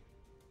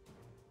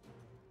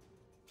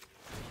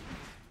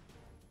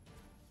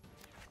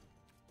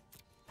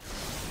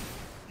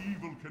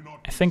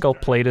 I think I'll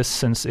play this,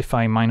 since if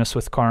I minus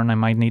with Karn I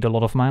might need a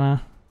lot of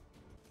mana.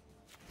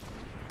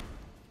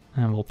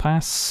 And we'll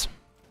pass.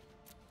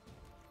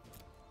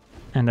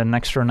 And then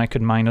next turn I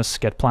could minus,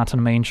 get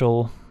Platinum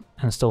Angel,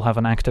 and still have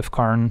an active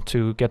Karn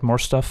to get more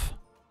stuff.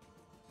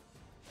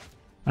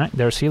 Alright,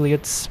 there's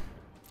Heliod's.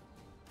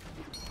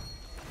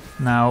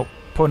 Now,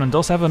 opponent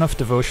does have enough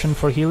devotion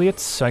for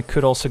Heliod's, so I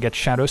could also get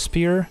Shadow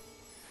Spear,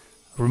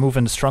 remove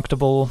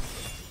Indestructible,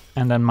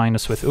 and then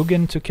minus with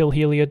Ugin to kill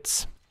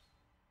Heliod's.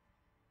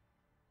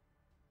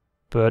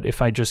 But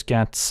if I just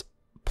get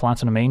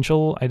Platinum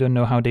Angel, I don't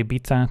know how they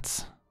beat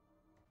that.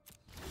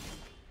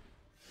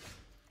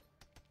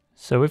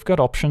 So we've got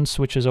options,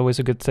 which is always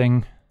a good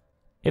thing.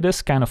 It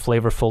is kind of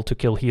flavorful to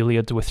kill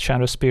Heliod with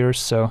Shadow Spears,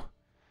 so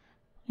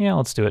yeah,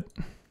 let's do it.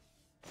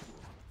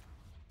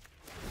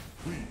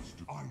 Please,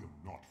 I am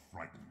not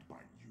frightened by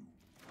you.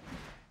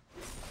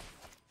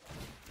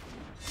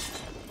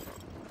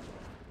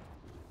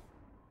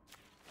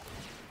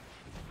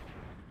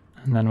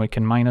 And then we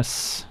can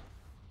minus.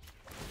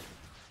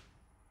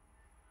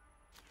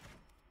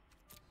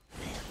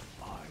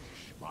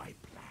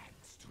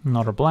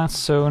 Another Blast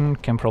Zone,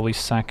 can probably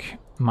sack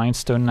Mind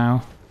Stone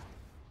now.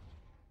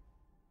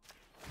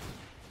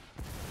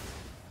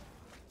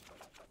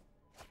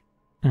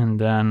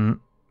 And then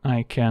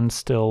I can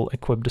still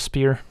equip the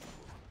Spear.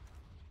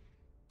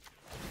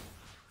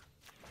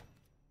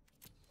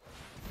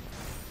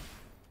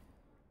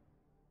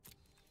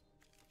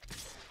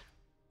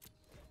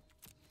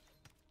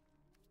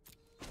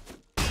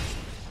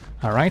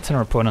 Alright, and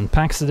our opponent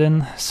packs it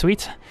in.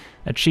 Sweet.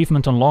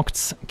 Achievement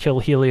unlocked. Kill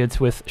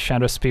Heliod with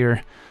Shadow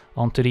Spear.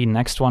 On to the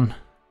next one.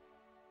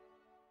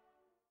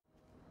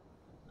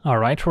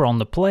 Alright, we're on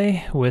the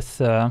play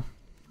with a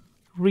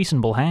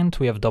reasonable hand.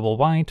 We have double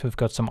white, we've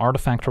got some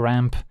artifact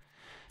ramp,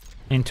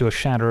 into a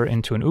Shatter,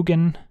 into an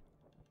Ugin.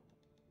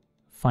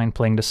 Fine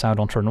playing this out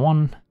on turn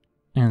 1,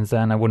 and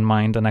then I wouldn't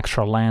mind an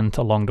extra land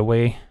along the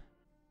way.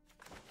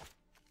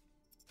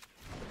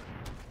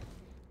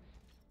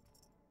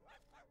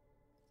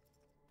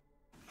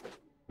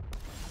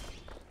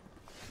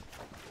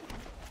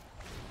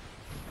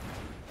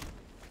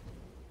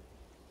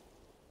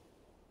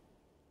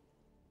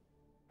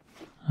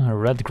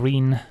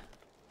 Red-green,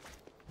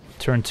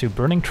 turn to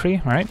Burning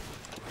Tree, alright.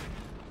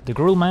 The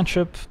Gruul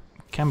matchup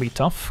can be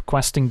tough.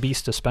 Questing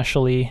Beast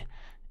especially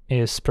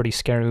is pretty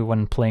scary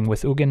when playing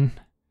with Ugin,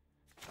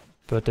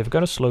 but they've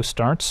got a slow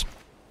start.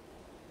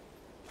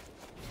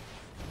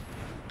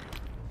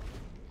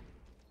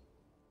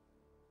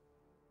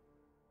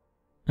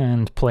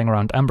 And playing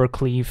around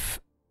Embercleave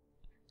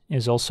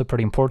is also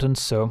pretty important,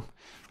 so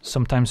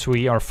sometimes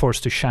we are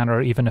forced to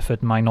shatter even if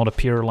it might not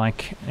appear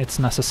like it's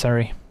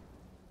necessary.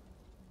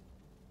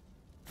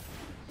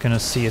 Gonna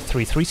see a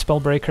 3/3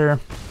 Spellbreaker.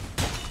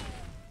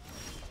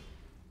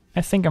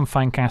 I think I'm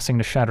fine casting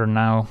the Shatter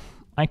now.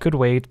 I could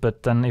wait,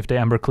 but then if they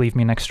Embercleave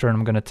me next turn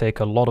I'm gonna take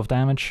a lot of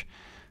damage.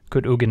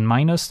 Could Ugin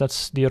minus,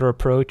 that's the other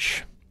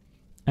approach.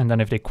 And then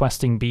if they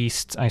Questing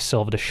Beast, I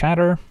still have the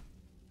Shatter.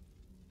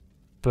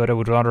 But I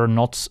would rather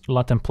not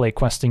let them play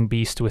Questing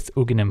Beast with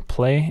Ugin in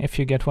play, if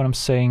you get what I'm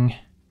saying.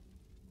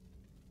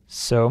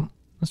 So,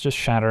 let's just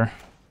Shatter.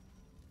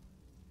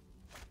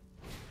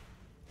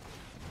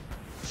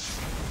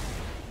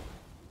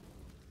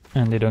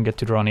 And they don't get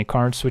to draw any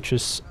cards, which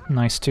is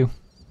nice too.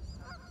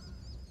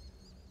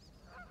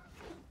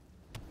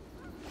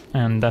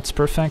 And that's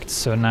perfect,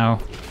 so now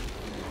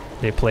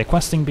they play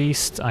Questing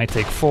Beast, I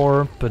take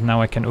 4, but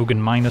now I can Ugin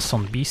minus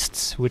on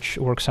Beasts, which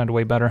works out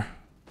way better.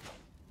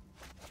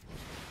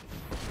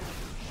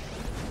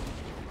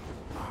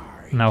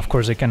 Now of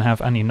course I can have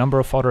any number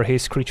of other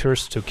haste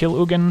creatures to kill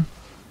Ugin,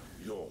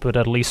 but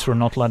at least we're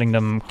not letting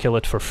them kill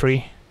it for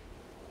free.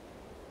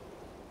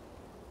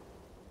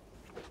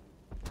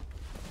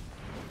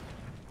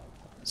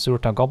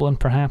 Zurta Goblin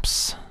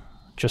perhaps,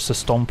 just a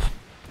stomp,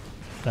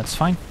 that's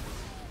fine.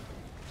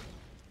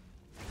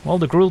 Well,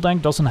 the Gruul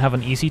deck doesn't have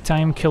an easy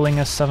time killing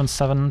a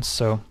 7/7,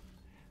 so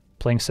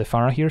playing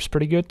Sephara here is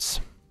pretty good.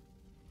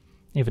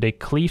 If they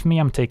cleave me,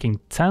 I'm taking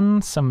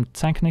 10, so I'm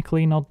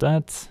technically not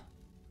dead.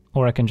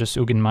 Or I can just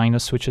Ugin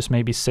minus, which is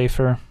maybe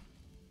safer.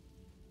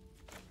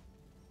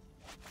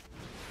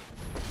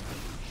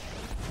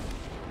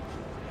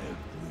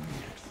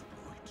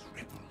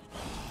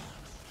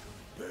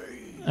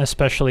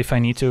 Especially if I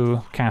need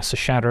to cast a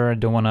Shatter, I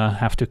don't want to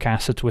have to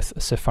cast it with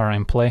Sephara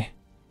in play.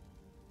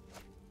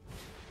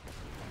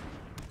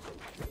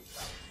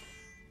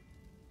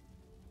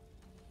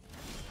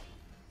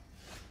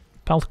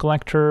 Pelt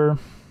Collector,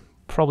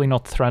 probably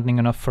not threatening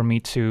enough for me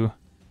to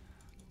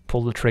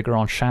pull the trigger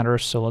on Shatter,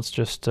 so let's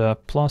just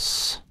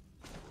plus.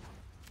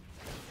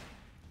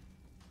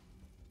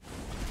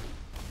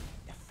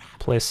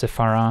 Play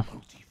Sephara.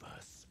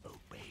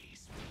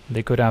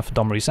 They could have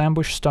Domri's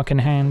Ambush stuck in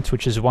hand,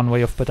 which is one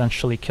way of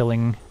potentially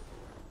killing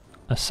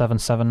a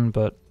 7/7,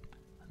 but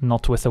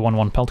not with the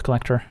 1/1 Pelt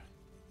Collector.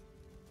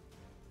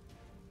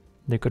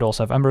 They could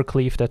also have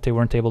Embercleave that they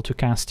weren't able to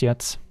cast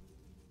yet.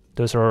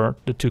 Those are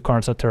the two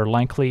cards that they're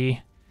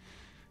likely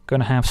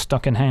gonna have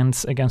stuck in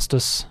hands against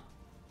us.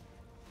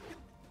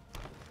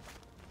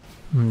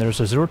 And there's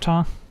a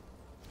Zurta.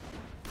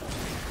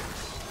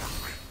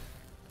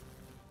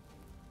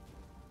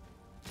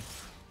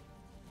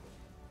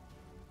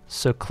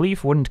 So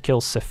Cleave wouldn't kill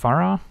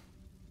Sephara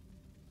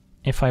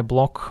if I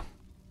block.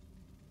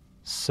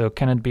 So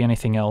can it be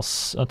anything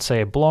else? Let's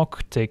say I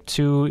block, take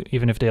 2,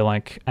 even if they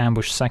like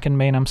ambush second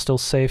main, I'm still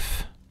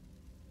safe.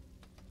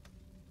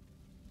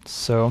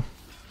 So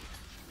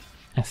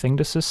I think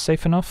this is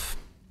safe enough.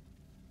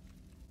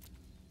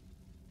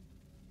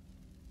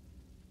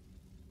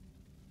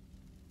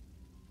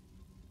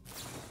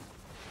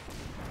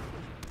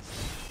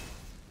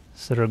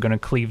 So they're gonna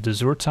cleave the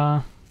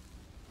Zurta.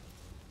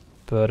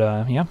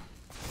 But yeah,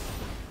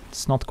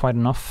 it's not quite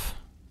enough.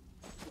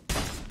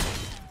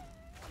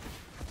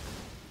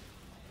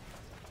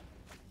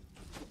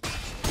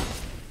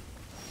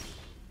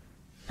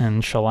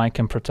 And Shalai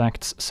can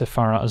protect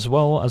Sephara as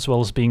well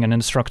as being an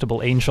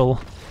indestructible angel.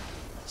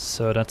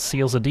 So that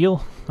seals the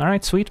deal.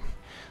 Alright, sweet.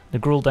 The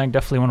Gruul deck,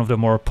 definitely one of the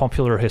more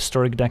popular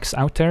historic decks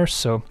out there,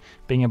 so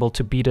being able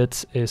to beat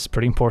it is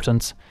pretty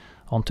important.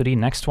 On to the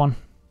next one.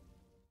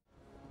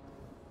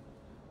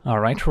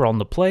 Alright, we're on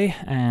the play,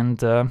 and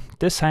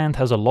this hand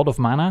has a lot of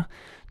mana.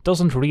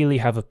 Doesn't really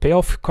have a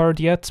payoff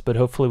card yet, but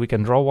hopefully we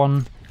can draw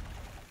one.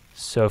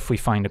 So if we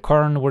find a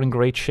Karn, we're in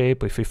great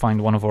shape. If we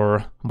find one of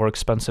our more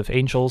expensive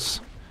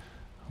angels,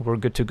 we're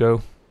good to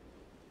go.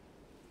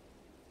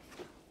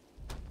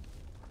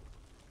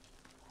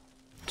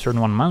 Turn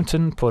 1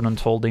 Mountain,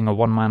 opponent holding a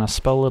 1 mana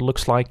spell, it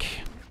looks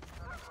like.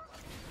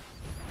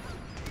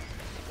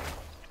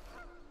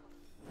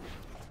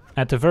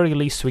 At the very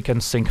least we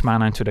can sink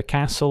mana into the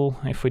castle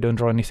if we don't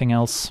draw anything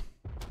else.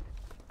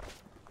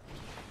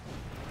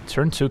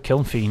 Turn 2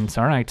 Kiln Fiend.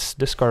 Alright,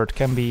 this card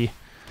can be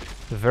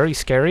very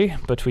scary,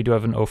 but we do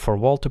have an 0/4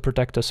 wall to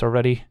protect us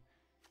already.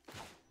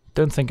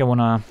 Don't think I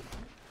wanna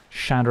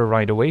shatter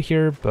right away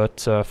here,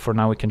 but for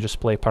now we can just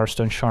play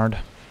Powerstone Shard.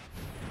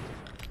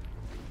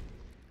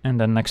 And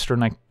then next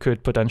turn I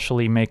could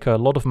potentially make a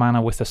lot of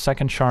mana with the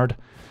second shard.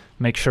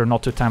 Make sure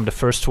not to tap the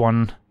first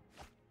one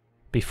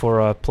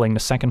before playing the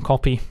second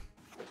copy.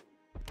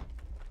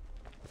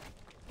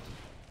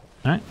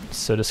 Alright,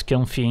 so this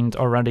Kiln Fiend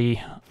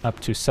already up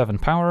to 7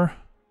 power.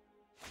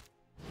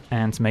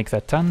 And make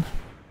that 10.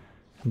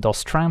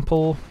 Does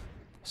Trample,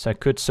 so I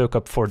could soak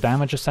up 4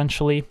 damage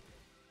essentially.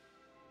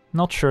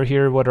 Not sure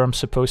here whether I'm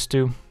supposed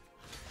to.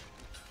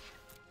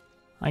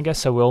 I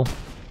guess I will.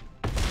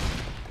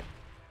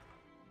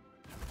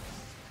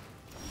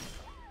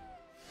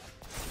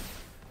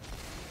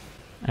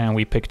 And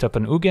we picked up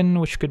an Ugin,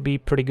 which could be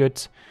pretty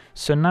good.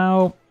 So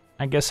now,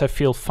 I guess I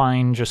feel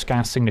fine just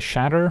casting the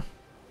Shatter.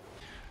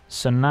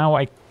 So now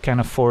I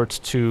can afford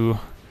to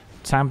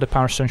tap the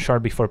Powerstone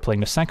Shard before playing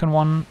the second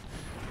one.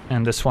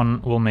 And this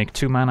one will make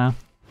 2 mana.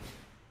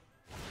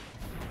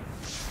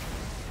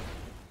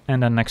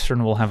 And then next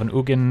turn we'll have an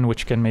Ugin,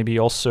 which can maybe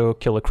also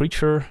kill a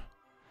creature.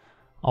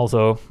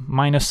 Although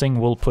minusing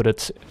will put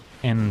it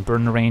in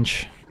burn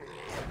range.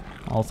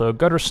 Although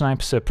Gutter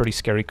Snipe's a pretty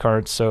scary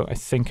card, so I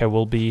think I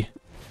will be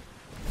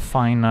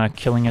fine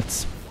killing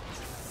it.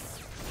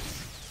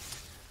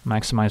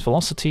 Maximize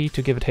velocity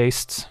to give it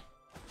haste.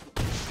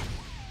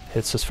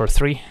 Hits us for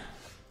 3.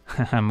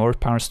 More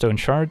Powerstone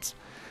Shards.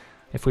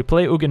 If we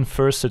play Ugin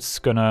first, it's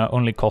gonna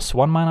only cost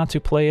 1 mana to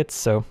play it,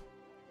 so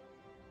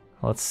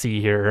let's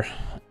see here.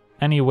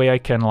 Any way I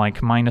can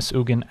like minus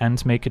Ugin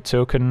and make a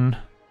token.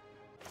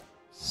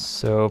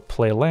 So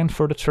play land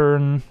for the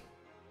turn.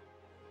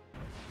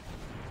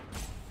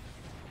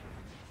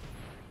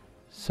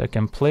 So I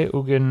can play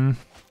Ugin.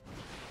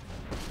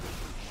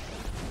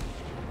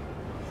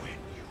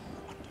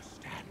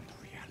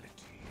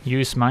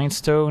 Use Mind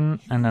Stone,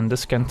 and then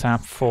this can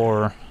tap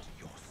for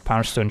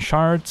Powerstone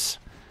Shards.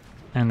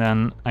 And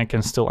then I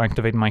can still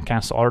activate my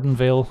Castle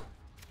Ardenvale.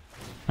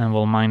 And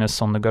we'll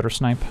minus on the Gutter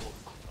Snipe.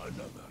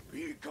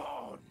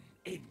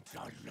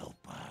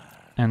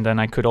 And then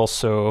I could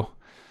also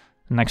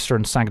next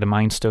turn sack the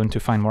Mind Stone to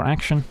find more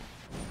action.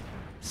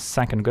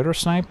 Second Gutter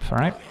Snipe,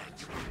 alright.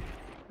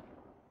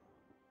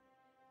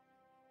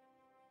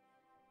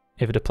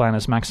 If the plan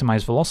is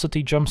maximize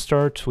velocity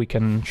jumpstart, we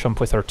can jump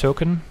with our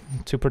token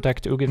to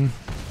protect Ugin.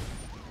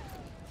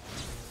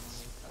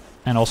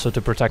 And also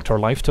to protect our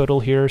life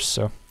total here,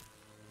 so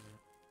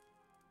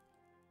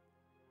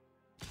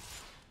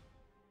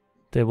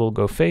they will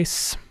go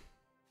face.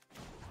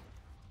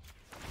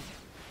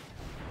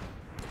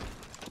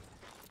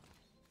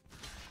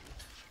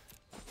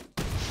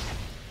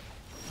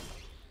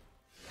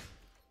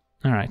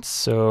 Alright,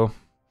 so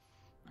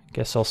I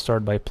guess I'll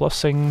start by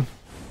plussing.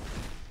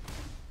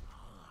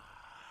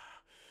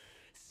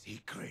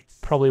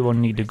 Probably won't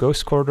need the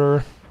Ghost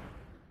Quarter.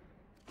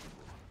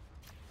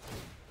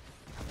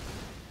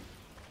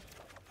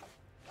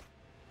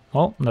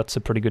 Well, that's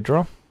a pretty good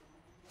draw.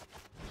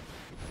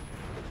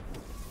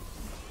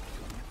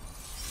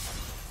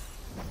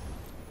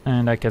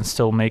 And I can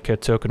still make a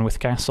token with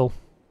castle.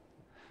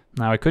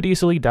 Now I could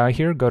easily die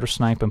here, go to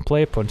snipe and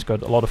play. Opponent's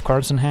got a lot of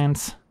cards in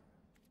hand.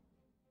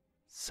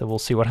 So we'll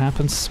see what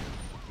happens.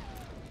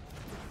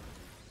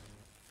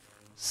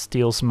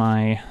 Steals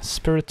my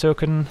spirit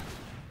token.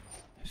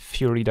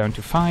 Fury down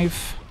to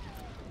 5.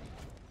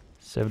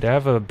 So if they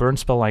have a burn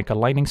spell like a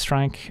lightning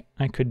strike,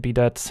 I could be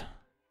dead.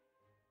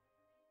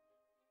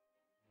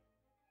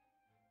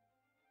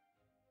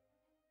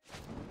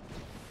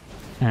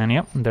 And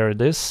yep, there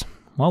it is.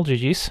 Well,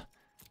 GG's.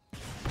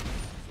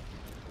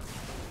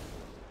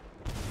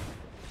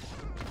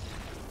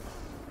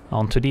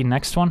 On to the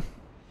next one.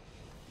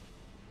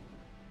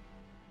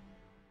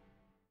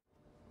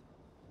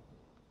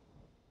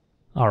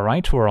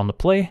 Alright, we're on the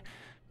play.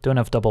 Don't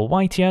have double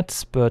white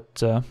yet,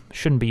 but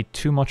shouldn't be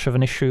too much of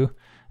an issue.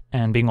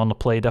 And being on the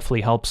play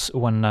definitely helps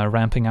when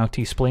ramping out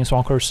these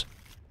planeswalkers.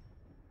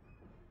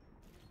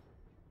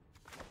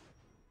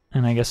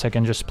 And I guess I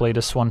can just play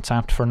this one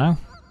tapped for now.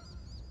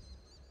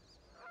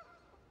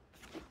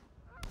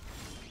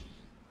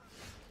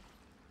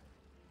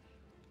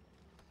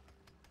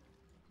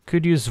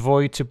 Could use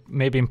Void to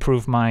maybe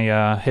improve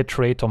my hit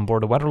rate on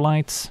board the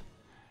Weatherlight,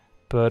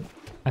 but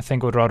I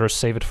think I would rather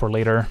save it for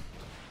later.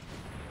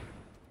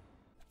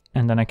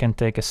 And then I can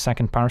take a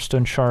second Power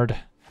Stone Shard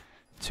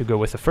to go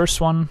with the first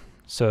one,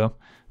 so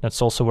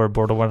that's also where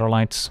Border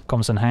Weatherlight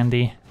comes in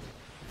handy.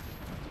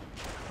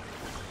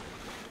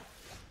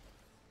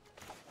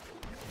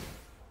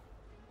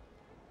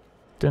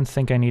 Didn't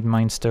think I need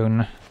Mind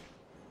Stone.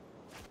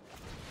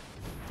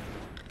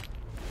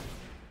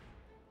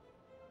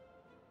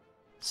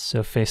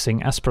 So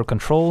facing Esper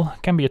Control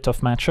can be a tough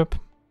matchup.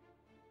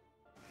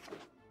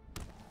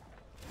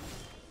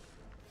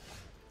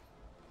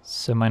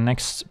 So my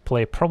next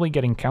play probably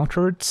getting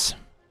countered.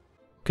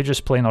 Could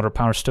just play another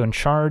Power Stone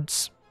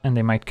Shards and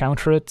they might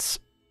counter it.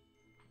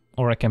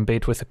 Or I can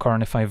bait with the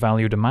Karn if I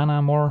value the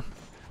mana more.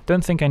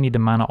 Don't think I need the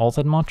mana all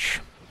that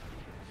much.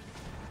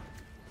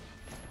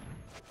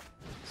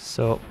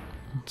 So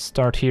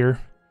start here.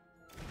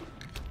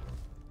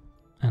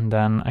 And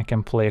then I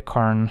can play a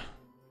Karn.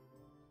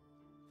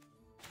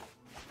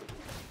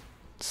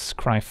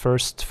 Scry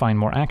first, find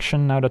more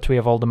action now that we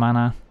have all the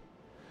mana.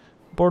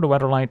 Border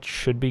Weatherlight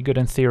should be good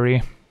in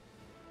theory.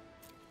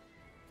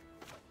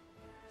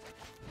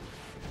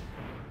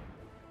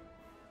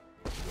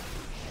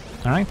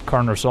 Alright,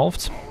 Karn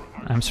resolved.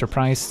 I'm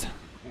surprised.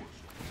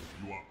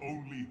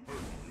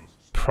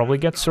 Probably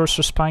get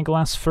Sorcerer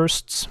Spyglass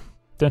first.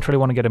 Don't really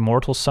want to get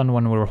Immortal Sun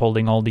when we're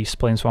holding all these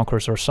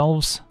Planeswalkers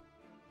ourselves.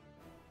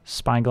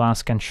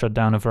 Spyglass can shut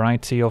down a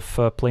variety of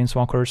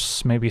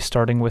Planeswalkers, maybe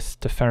starting with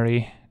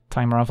Teferi,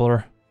 Time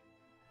Raveler.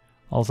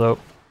 Although,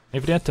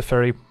 if they had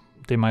Teferi,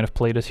 they might have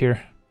played it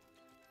here.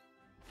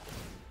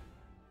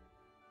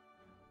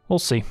 We'll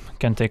see.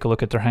 Can take a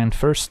look at their hand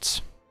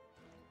first.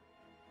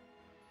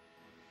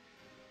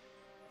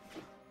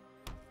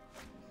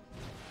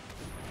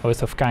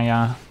 Oath of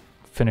Kaya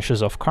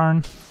finishes off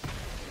Karn.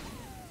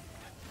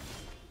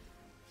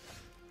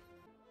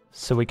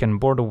 So we can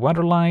board a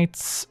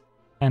Weatherlight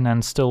and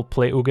then still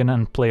play Ugin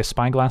and play a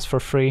Spyglass for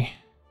free.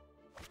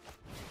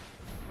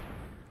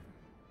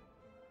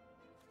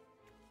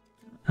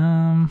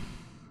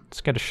 Let's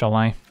get a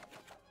Shalai.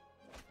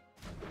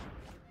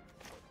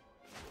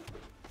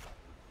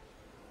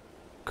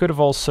 Could have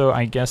also,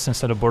 I guess,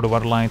 instead of Border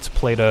Weatherlight,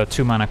 played a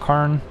 2-mana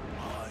Karn.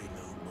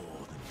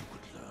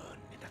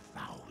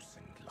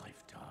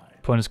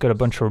 Opponent's got a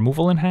bunch of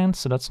removal in hand,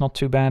 so that's not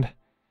too bad.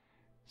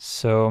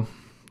 So,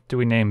 do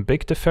we name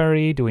Big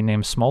Teferi? Do we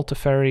name Small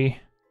Teferi?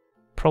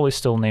 Probably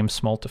still name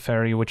Small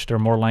Teferi, which they're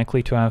more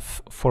likely to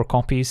have 4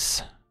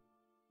 copies.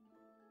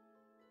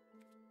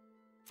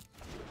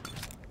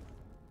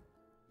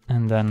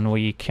 And then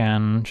we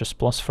can just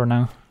plus for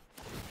now.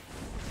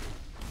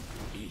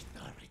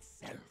 Ether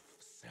itself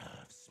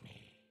serves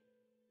me.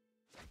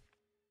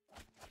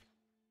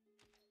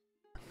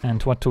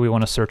 And what do we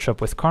want to search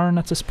up with Karn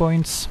at this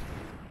point?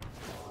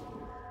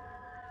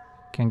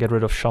 Can get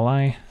rid of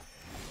Shalai.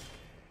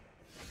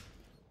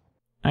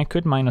 I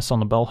could minus on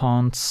the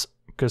Bellhaunts,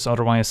 because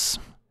otherwise,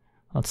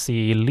 let's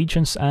see,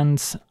 Legion's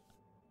End.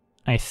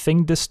 I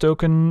think this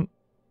token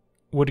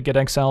would get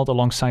exiled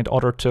alongside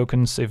other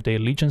tokens if they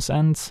Legion's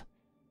End.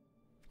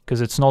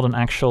 Because it's not an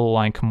actual,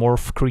 like,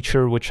 morph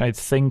creature, which I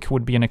think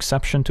would be an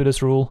exception to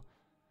this rule.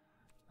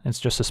 It's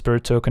just a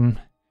spirit token.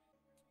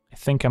 I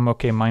think I'm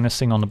okay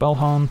minusing on the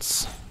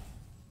Bellhaunts.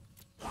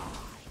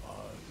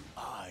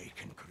 I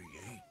can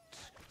create.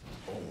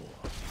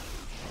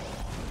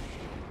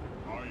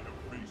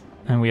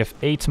 And we have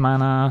 8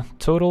 mana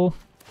total.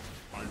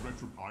 I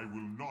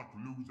will not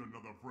lose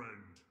another friend.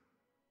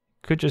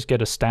 Could just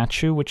get a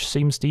statue, which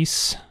seems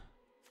decent.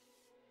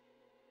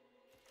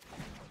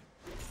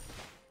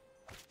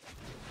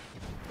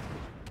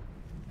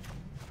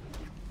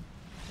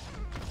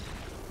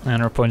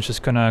 And our opponent's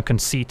just gonna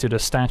concede to the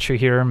statue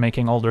here,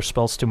 making all their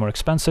spells too more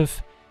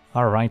expensive.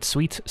 Alright,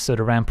 sweet. So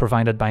the ramp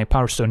provided by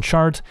Powerstone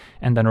Shard,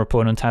 and then our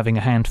opponent having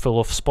a handful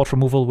of spot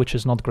removal, which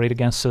is not great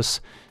against us.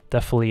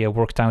 Definitely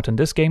worked out in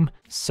this game.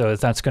 So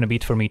that's gonna be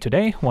it for me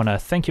today. Wanna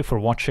thank you for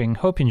watching,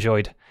 hope you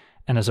enjoyed,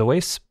 and as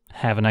always,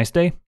 have a nice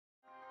day.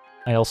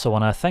 I also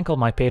wanna thank all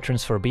my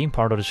patrons for being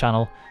part of the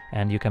channel,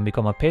 and you can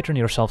become a patron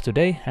yourself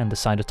today and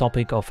decide the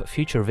topic of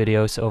future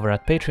videos over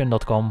at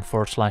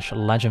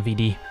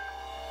patreon.com/LegenVD.